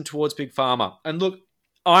skepticism towards Big Pharma. And look,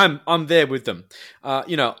 I'm there with them.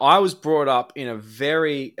 I was brought up in a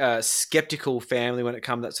very skeptical family when it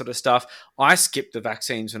comes to that sort of stuff. I skipped the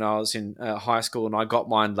vaccines when I was in high school, and I got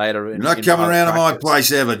mine later. You're not coming around to my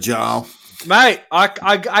place ever, Joel. Mate,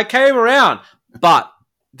 I came around. But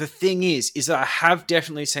the thing is that I have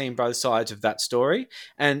definitely seen both sides of that story.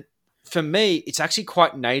 And for me, it's actually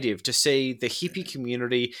quite native to see the hippie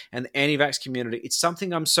community and the anti-vax community. It's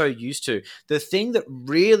something I'm so used to. The thing that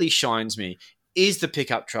really shines me is the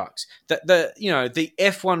pickup trucks, the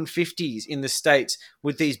F-150s in the States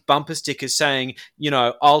with these bumper stickers saying,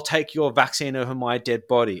 I'll take your vaccine over my dead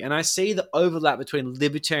body. And I see the overlap between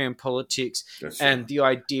libertarian politics and the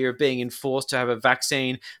idea of being enforced to have a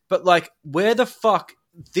vaccine. But where the fuck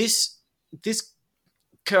this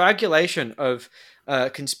coagulation of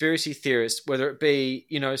conspiracy theorists, whether it be,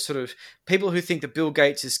 sort of people who think that Bill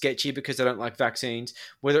Gates is sketchy because they don't like vaccines,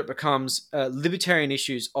 whether it becomes libertarian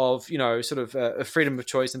issues of, sort of freedom of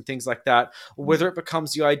choice and things like that, or whether it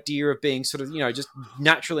becomes the idea of being sort of, just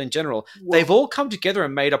natural in general, they've all come together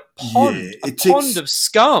and made a pond of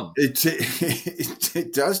scum.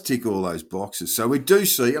 It does tick all those boxes. So we do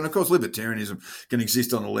see, and of course libertarianism can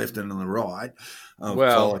exist on the left and on the right of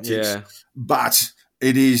politics, but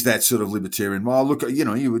it is that sort of libertarian. Well, look,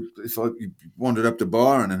 you would, if you wandered up to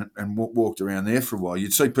Byron and walked around there for a while,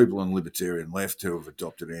 you'd see people on the libertarian left who have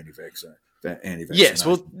adopted anti-vaxxer. Yes,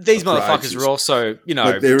 well, these motherfuckers are also,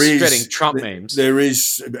 spreading Trump memes. There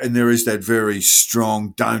is that very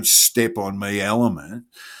strong "don't step on me" element.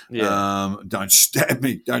 Yeah. Don't stab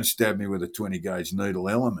me with a 20 gauge needle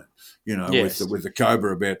element. With the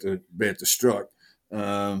cobra about to strike.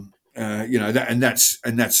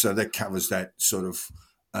 That covers that sort of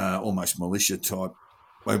almost militia type.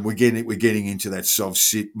 We're getting into that soft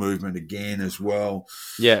sit movement again as well.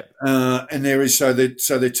 Yeah, and there is so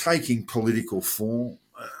they're taking political form.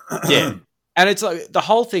 Yeah. And it's like the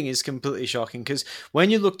whole thing is completely shocking because when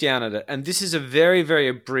you look down at it, and this is a very, very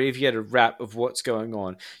abbreviated wrap of what's going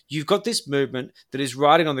on, you've got this movement that is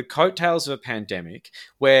riding on the coattails of a pandemic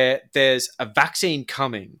where there's a vaccine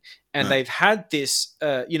coming and they've had this,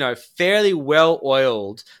 fairly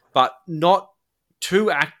well-oiled but not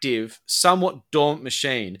too active, somewhat dormant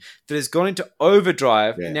machine that has gone into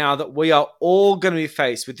overdrive now that we are all going to be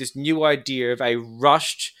faced with this new idea of a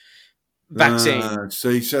rushed vaccine. So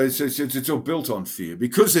it's all built on fear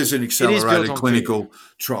because there's an accelerated clinical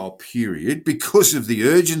trial period, because of the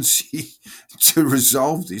urgency to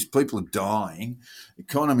resolve this. People are dying,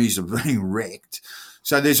 economies are being wrecked.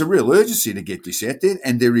 So there's a real urgency to get this out there,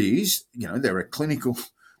 and there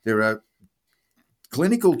are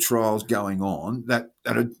clinical trials going on that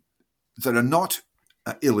are not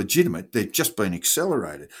illegitimate. They've just been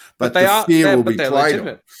accelerated. But But the fear will be they're played on.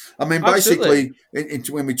 legitimate. I mean, Absolutely.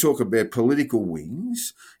 basically, when we talk about political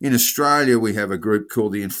wings, in Australia we have a group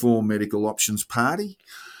called the Informed Medical Options Party.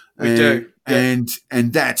 We do. And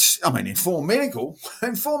that's, I mean, informed medical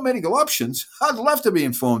options. I'd love to be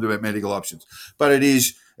informed about medical options, but it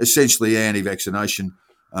is essentially anti-vaccination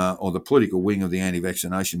or the political wing of the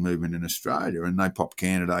anti-vaccination movement in Australia, and they pop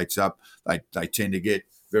candidates up. They tend to get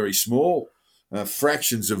very small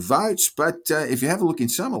fractions of votes, but if you have a look in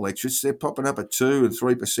some electorates, they're popping up at 2 and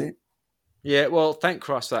 3%. Yeah, well, thank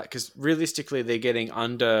Christ for that, because realistically, they're getting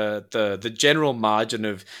under the general margin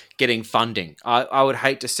of getting funding. I would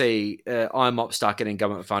hate to see IMOP start getting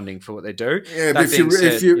government funding for what they do. Yeah, but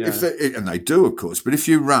and they do, of course. But if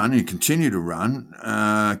you continue to run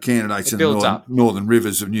candidates in the Northern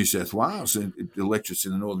Rivers of New South Wales, and electorates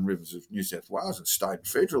in the Northern Rivers of New South Wales at state and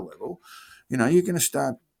federal level, you're going to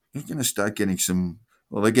start getting some.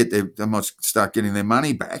 Well, they might start getting their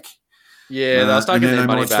money back. Yeah, they'll start getting their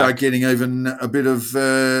money back. They might start getting even a bit of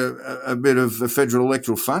federal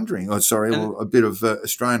electoral funding. A bit of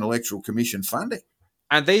Australian Electoral Commission funding.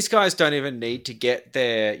 And these guys don't even need to get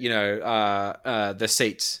their, the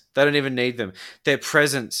seats. They don't even need them. Their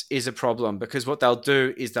presence is a problem, because what they'll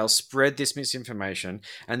do is they'll spread this misinformation,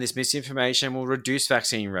 and this misinformation will reduce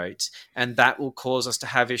vaccine rates, and that will cause us to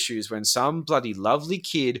have issues when some bloody lovely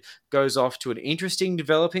kid goes off to an interesting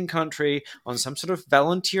developing country on some sort of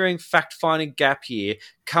volunteering fact-finding gap year,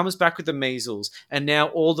 comes back with the measles, and now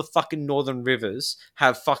all the fucking Northern Rivers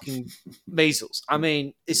have fucking measles. I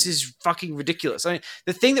mean, this is fucking ridiculous. I mean,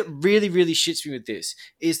 the thing that really, really shits me with this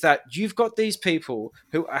is that you've got these people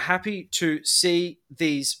who are happy to see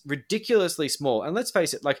these ridiculously small, and let's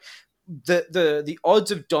face it, like the odds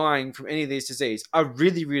of dying from any of these diseases are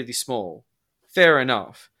really, really small. Fair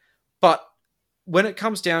enough. But when it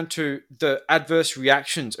comes down to the adverse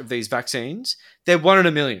reactions of these vaccines, they're 1 in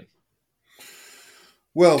a million.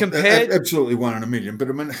 Well, absolutely 1 in a million. But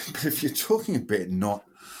I mean, if you're talking about not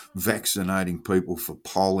vaccinating people for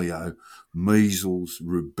polio, measles,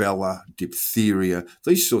 rubella, diphtheria,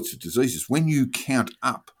 these sorts of diseases, when you count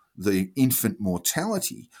up the infant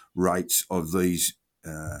mortality rates of these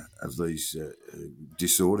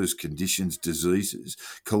disorders, conditions, diseases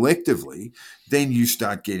collectively, then you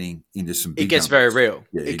start getting into some big numbers. Very real.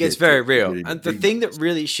 Yeah, it gets very real. And the thing that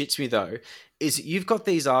really shits me, though, is you've got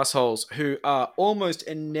these assholes who are almost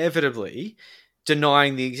inevitably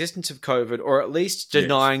denying the existence of COVID, or at least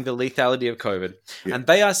denying the lethality of COVID. Yeah. And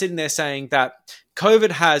they are sitting there saying that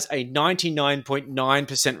COVID has a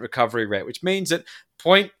 99.9% recovery rate, which means that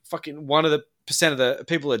 0.1% of the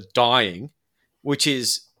people are dying, which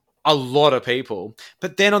is a lot of people.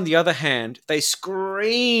 But then on the other hand, they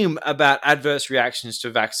scream about adverse reactions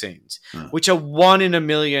to vaccines, which are 1 in a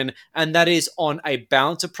million. And that is on a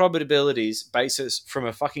balance of probabilities basis from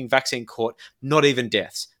a fucking vaccine court, not even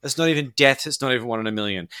deaths. It's not even deaths. It's not even 1 in a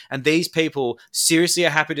million. And these people seriously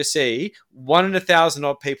are happy to see 1 in 1,000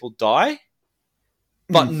 odd people die,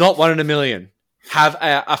 but not 1 in a million have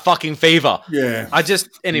a fucking fever. Yeah.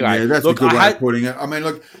 Anyway. Yeah, that's a good way of putting it. I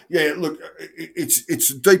mean,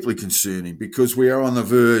 it's deeply concerning, because we are on the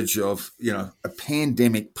verge of, a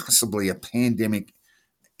pandemic, possibly a pandemic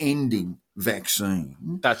ending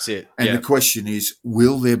vaccine. That's it. And the question is,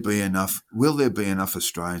 will there be enough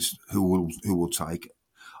Australians who will take it?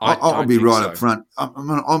 I'll be right up front.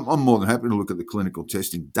 I'm more than happy to look at the clinical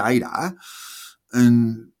testing data,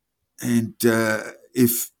 and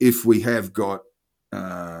if we have got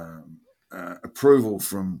approval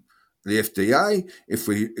from the FDA, if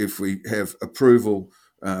we have approval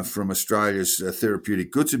from Australia's Therapeutic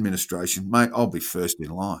Goods Administration, mate, I'll be first in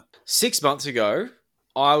line. 6 months ago,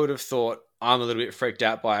 I would have thought I'm a little bit freaked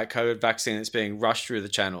out by a COVID vaccine that's being rushed through the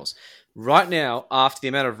channels. Right now, after the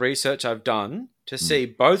amount of research I've done to see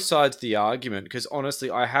both sides of the argument, because honestly,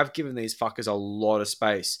 I have given these fuckers a lot of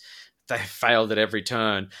space. They failed at every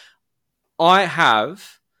turn. I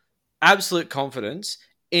have absolute confidence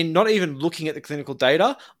in not even looking at the clinical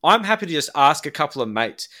data. I'm happy to just ask a couple of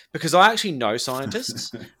mates, because I actually know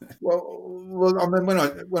scientists. well, I mean, when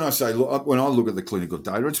I look at the clinical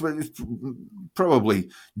data, it's probably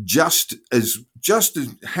just as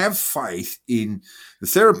have faith in the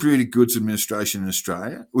Therapeutic Goods Administration in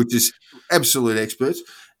Australia, which is absolute experts,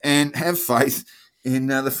 and have faith in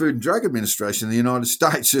the Food and Drug Administration in the United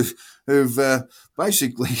States, who've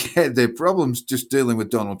basically had their problems just dealing with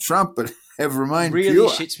Donald Trump, but have remained really pure.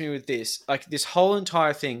 Shits me with this. Like, this whole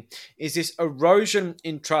entire thing is this erosion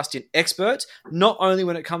in trust in experts, not only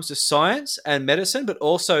when it comes to science and medicine, but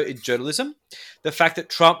also in journalism. The fact that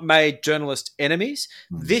Trump made journalists enemies,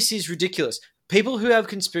 this is ridiculous. People who have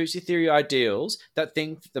conspiracy theory ideals that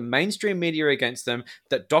think that the mainstream media are against them,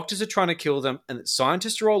 that doctors are trying to kill them, and that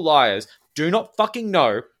scientists are all liars, do not fucking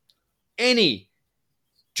know any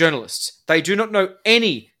journalists. They do not know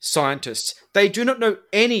any scientists. They do not know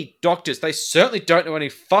any doctors. They certainly don't know any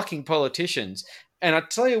fucking politicians. And I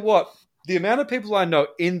tell you what, the amount of people I know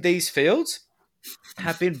in these fields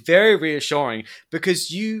have been very reassuring, because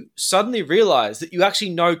you suddenly realize that you actually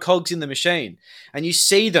know cogs in the machine and you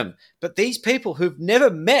see them. But these people who've never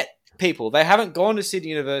met people, they haven't gone to Sydney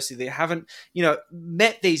University, they haven't,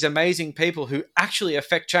 met these amazing people who actually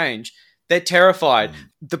affect change. They're terrified.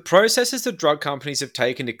 The processes that drug companies have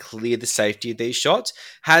taken to clear the safety of these shots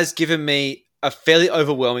has given me a fairly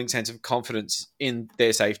overwhelming sense of confidence in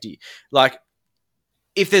their safety. Like,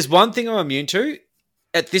 if there's one thing I'm immune to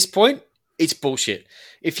at this point, it's bullshit.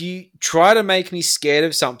 If you try to make me scared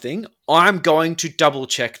of something, I'm going to double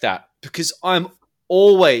check that, because I'm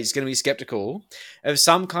always going to be skeptical of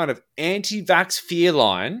some kind of anti-vax fear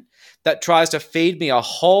line that tries to feed me a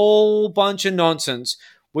whole bunch of nonsense,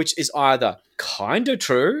 which is either kind of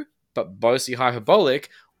true, but mostly hyperbolic,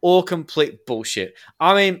 or complete bullshit.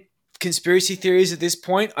 I mean, conspiracy theories at this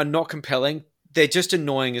point are not compelling. They're just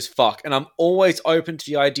annoying as fuck. And I'm always open to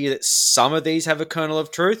the idea that some of these have a kernel of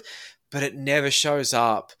truth, but it never shows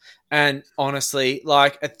up. And honestly,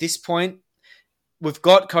 like, at this point, we've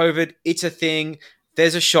got COVID. It's a thing.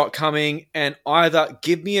 There's a shot coming. And either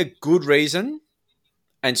give me a good reason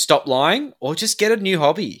and stop lying, or just get a new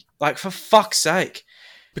hobby. Like, for fuck's sake.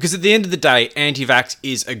 Because at the end of the day, anti-vax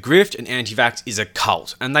is a grift and anti-vax is a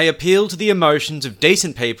cult. And they appeal to the emotions of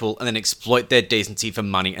decent people and then exploit their decency for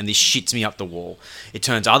money, and this shits me up the wall. It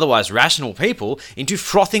turns otherwise rational people into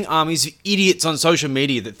frothing armies of idiots on social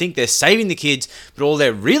media that think they're saving the kids, but all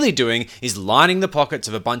they're really doing is lining the pockets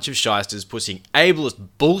of a bunch of shysters pushing ableist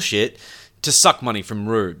bullshit to suck money from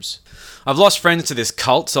rubes. I've lost friends to this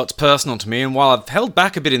cult, so it's personal to me, and while I've held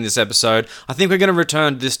back a bit in this episode, I think we're going to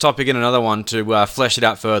return to this topic in another one to flesh it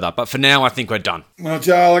out further. But for now, I think we're done. Well,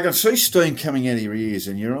 Joel, I can see steam coming out of your ears,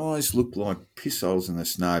 and your eyes look like piss holes in the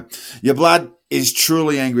snow. Your blood is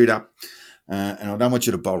truly angry up, and I don't want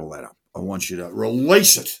you to bottle that up. I want you to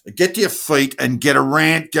release it. Get to your feet and get a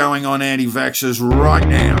rant going on anti-vaxxers right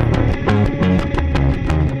now.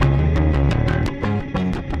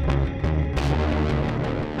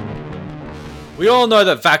 We all know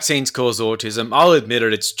that vaccines cause autism. I'll admit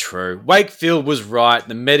it, it's true. Wakefield was right.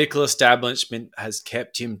 The medical establishment has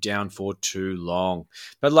kept him down for too long.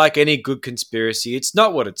 But like any good conspiracy, it's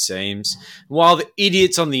not what it seems. While the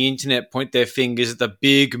idiots on the internet point their fingers at the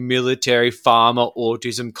big military pharma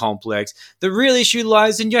autism complex, the real issue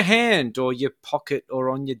lies in your hand or your pocket or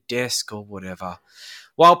on your desk or whatever.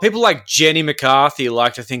 While people like Jenny McCarthy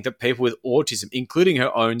like to think that people with autism, including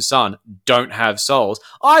her own son, don't have souls,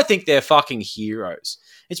 I think they're fucking heroes.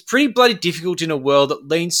 It's pretty bloody difficult in a world that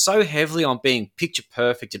leans so heavily on being picture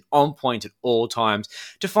perfect and on point at all times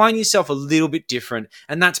to find yourself a little bit different,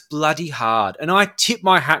 and that's bloody hard. And I tip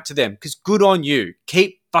my hat to them, because good on you.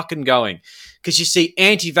 Keep fucking going. Because you see,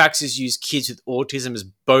 anti-vaxxers use kids with autism as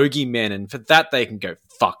bogeymen, and for that they can go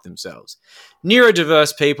fuck themselves.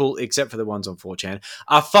 Neurodiverse people, except for the ones on 4chan,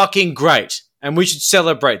 are fucking great, and we should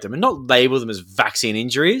celebrate them and not label them as vaccine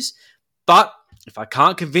injuries. But if I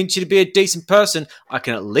can't convince you to be a decent person, I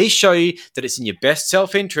can at least show you that it's in your best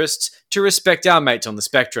self-interests to respect our mates on the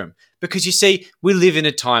spectrum. Because you see, we live in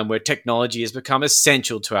a time where technology has become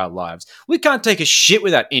essential to our lives. We can't take a shit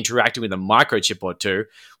without interacting with a microchip or two.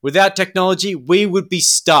 Without technology, we would be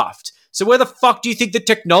stuffed. So where the fuck do you think the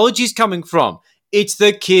technology is coming from? It's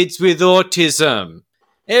the kids with autism.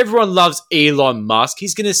 Everyone loves Elon Musk.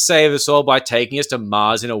 He's going to save us all by taking us to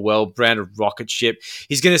Mars in a well-branded rocket ship.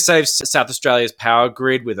 He's going to save South Australia's power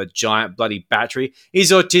grid with a giant bloody battery.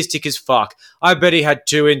 He's autistic as fuck. I bet he had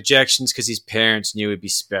 2 injections because his parents knew he'd be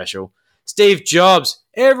special. Steve Jobs.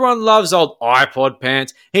 Everyone loves old iPod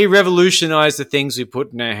pants. He revolutionized the things we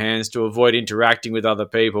put in our hands to avoid interacting with other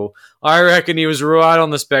people. I reckon he was right on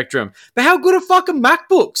the spectrum. But how good are fucking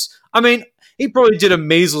MacBooks? I mean, he probably did a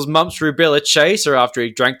measles, mumps, rubella chaser after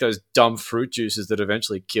he drank those dumb fruit juices that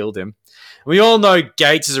eventually killed him. We all know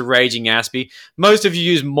Gates is a raging Aspie. Most of you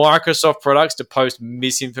use Microsoft products to post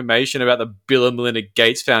misinformation about the Bill and Melinda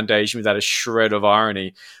Gates Foundation without a shred of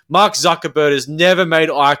irony. Mark Zuckerberg has never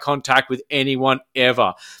made eye contact with anyone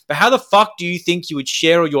ever. But how the fuck do you think you would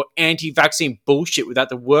share all your anti-vaccine bullshit without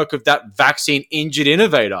the work of that vaccine-injured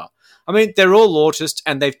innovator? I mean, they're all autists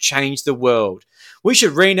and they've changed the world. We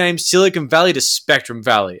should rename Silicon Valley to Spectrum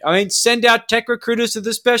Valley. I mean, send out tech recruiters to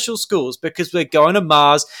the special schools because we're going to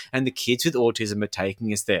Mars and the kids with autism are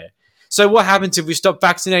taking us there. So what happens if we stop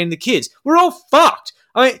vaccinating the kids? We're all fucked.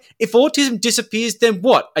 I mean, if autism disappears, then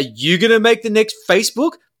what? Are you going to make the next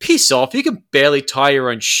Facebook? Piss off. You can barely tie your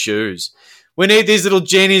own shoes. We need these little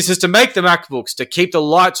geniuses to make the MacBooks, to keep the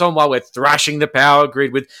lights on while we're thrashing the power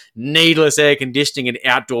grid with needless air conditioning and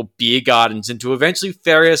outdoor beer gardens, and to eventually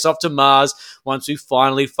ferry us off to Mars once we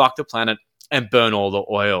finally fuck the planet and burn all the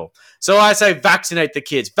oil. So I say vaccinate the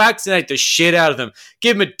kids. Vaccinate the shit out of them.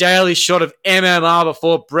 Give them a daily shot of MMR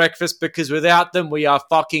before breakfast, because without them, we are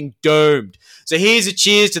fucking doomed. So here's a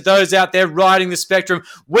cheers to those out there riding the spectrum.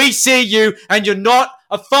 We see you, and you're not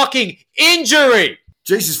a fucking injury.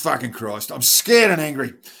 Jesus fucking Christ. I'm scared and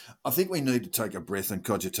angry. I think we need to take a breath and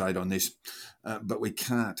cogitate on this, but we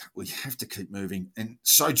can't. We have to keep moving. And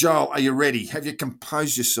so, Joel, are you ready? Have you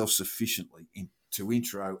composed yourself sufficiently to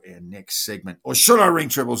intro our next segment? Or should I ring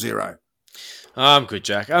 000? I'm good,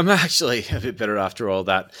 Jack. I'm actually a bit better after all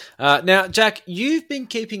that. Now, Jack, you've been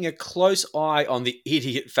keeping a close eye on the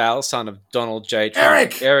idiot foul son of Donald J.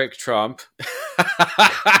 Trump, Eric Trump.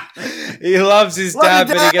 He loves his dad,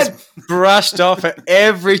 but he gets brushed off at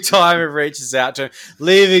every time it reaches out to him,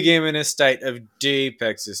 leaving him in a state of deep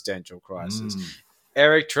existential crisis.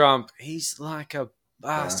 Eric Trump, he's like a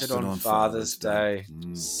bastard on Father's Day.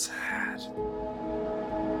 Sad.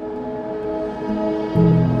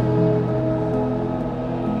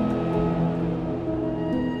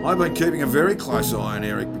 I've been keeping a very close eye on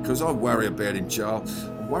Eric because I worry about him, Joel.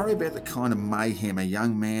 I worry about the kind of mayhem a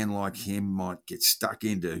young man like him might get stuck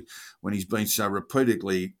into when he's been so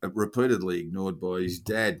repeatedly ignored by his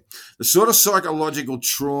dad. The sort of psychological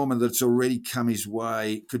trauma that's already come his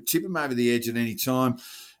way could tip him over the edge at any time,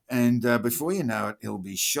 and before you know it, he'll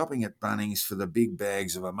be shopping at Bunnings for the big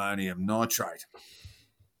bags of ammonium nitrate.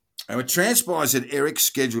 Now, it transpires that Eric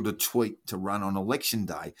scheduled a tweet to run on election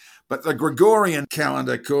day, but the Gregorian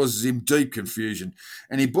calendar causes him deep confusion,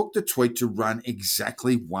 and he booked a tweet to run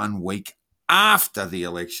exactly 1 week after the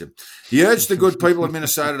election. He urged the good people of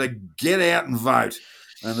Minnesota to get out and vote,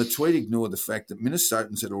 and the tweet ignored the fact that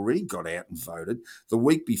Minnesotans had already got out and voted the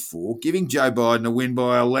week before, giving Joe Biden a win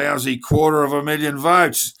by a lousy 250,000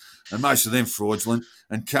 votes, and most of them fraudulent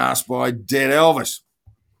and cast by dead Elvis.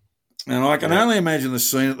 And I can only imagine the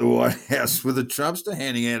scene at the White House with the Trumpster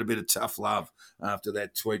handing out a bit of tough love after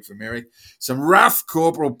that tweet from Eric. Some rough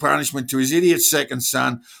corporal punishment to his idiot second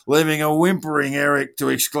son, leaving a whimpering Eric to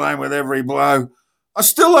exclaim with every blow, "I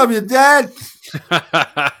still love you, Dad."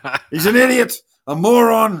 He's an idiot, a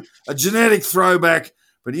moron, a genetic throwback,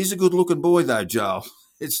 but he's a good-looking boy, though, Joel.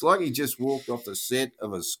 It's like he just walked off the set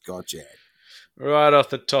of a Scotch ad. Right off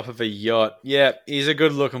the top of a yacht. Yeah, he's a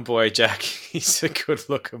good-looking boy, Jack. He's a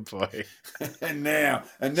good-looking boy. And now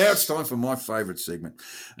it's time for my favourite segment.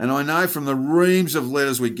 And I know from the reams of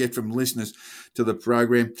letters we get from listeners to the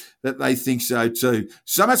program that they think so too.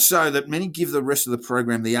 So much so that many give the rest of the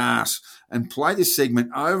program the arse and play this segment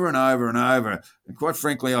over and over and over. And quite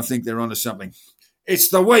frankly, I think they're onto something. It's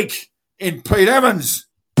the week in Pete Evans.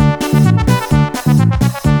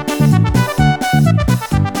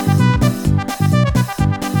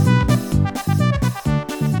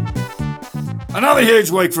 Another huge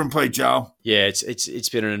week from Pete, Joel. Yeah, it's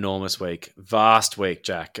been an enormous week. Vast week,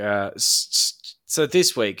 Jack. So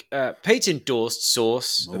this week, Pete's endorsed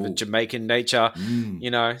source of a Jamaican nature,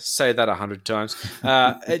 say that 100 times,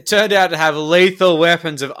 it turned out to have lethal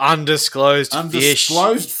weapons of undisclosed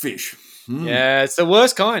fish. Yeah, it's the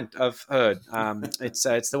worst kind, I've heard.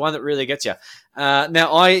 It's the one that really gets you.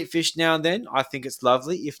 Now, I eat fish now and then. I think it's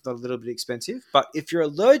lovely, if not a little bit expensive. But if you're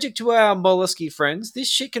allergic to our mollusky friends, this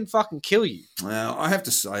shit can fucking kill you. Well, I have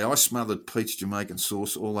to say, I smothered Pete's Jamaican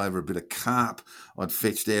sauce all over a bit of carp I'd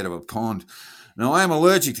fetched out of a pond. Now, I am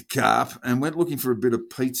allergic to carp and went looking for a bit of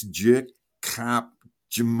Pete's jerk carp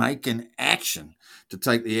Jamaican action to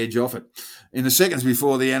take the edge off it. In the seconds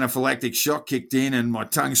before the anaphylactic shock kicked in and my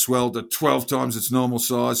tongue swelled to 12 times its normal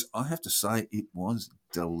size, I have to say it was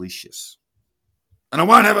delicious. And I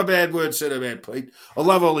won't have a bad word said about Pete. I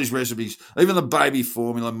love all his recipes, even the baby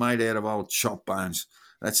formula made out of old chop bones.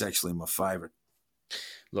 That's actually my favourite.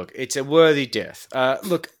 Look, it's a worthy death.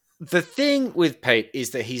 The thing with Pete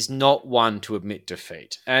is that he's not one to admit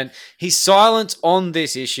defeat. And his silence on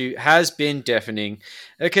this issue has been deafening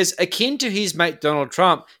because, akin to his mate Donald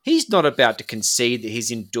Trump, he's not about to concede that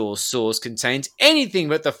his endorsed sauce contains anything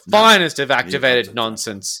but the finest of activated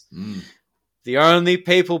nonsense. The only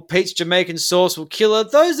people Pete's Jamaican sauce will kill are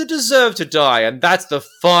those that deserve to die, and that's the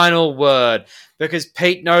final word, because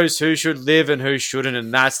Pete knows who should live and who shouldn't,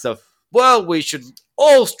 and that's the world we should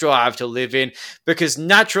all strive to live in, because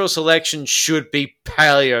natural selection should be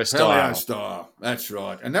paleo style. Paleo style, that's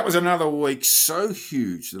right. And that was another week so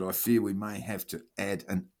huge that I fear we may have to add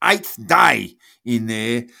an 8th day in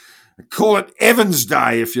there. Call it Evans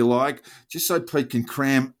Day, if you like, just so Pete can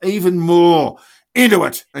cram even more into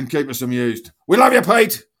it and keep us amused. We love you,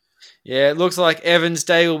 Pete. Yeah, it looks like Evans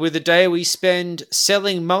Day will be the day we spend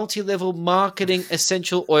selling multi-level marketing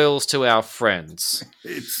essential oils to our friends.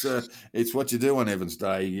 It's what you do on Evans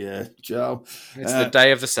Day, Joe. It's the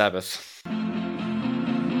day of the Sabbath.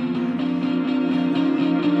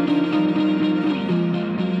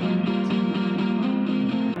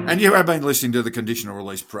 And you have been listening to the Conditional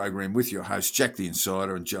Release program with your hosts, Jack the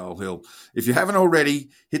Insider and Joel Hill. If you haven't already,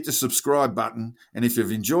 hit the subscribe button. And if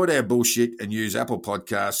you've enjoyed our bullshit and use Apple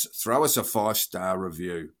Podcasts, throw us a 5-star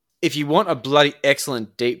review. If you want a bloody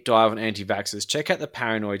excellent deep dive on anti-vaxxers, check out the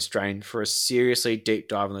Paranoid Strain for a seriously deep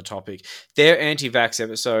dive on the topic. Their anti-vax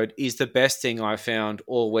episode is the best thing I found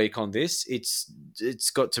all week on this.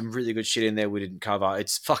 It's got some really good shit in there we didn't cover.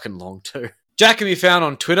 It's fucking long too. Jack can be found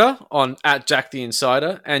on Twitter on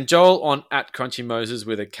 @JackTheInsider and Joel on @CrunchyMoses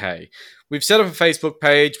with a K. We've set up a Facebook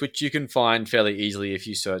page which you can find fairly easily if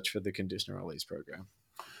you search for the Conditional Release program.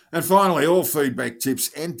 And finally, all feedback,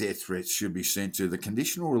 tips and death threats should be sent to the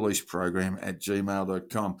Conditional Release program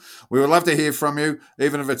 @gmail.com. We would love to hear from you,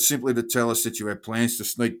 even if it's simply to tell us that you have plans to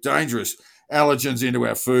sneak dangerous allergens into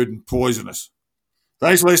our food and poison us.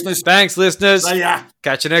 Thanks, listeners. Thanks, listeners. See ya.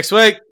 Catch you next week.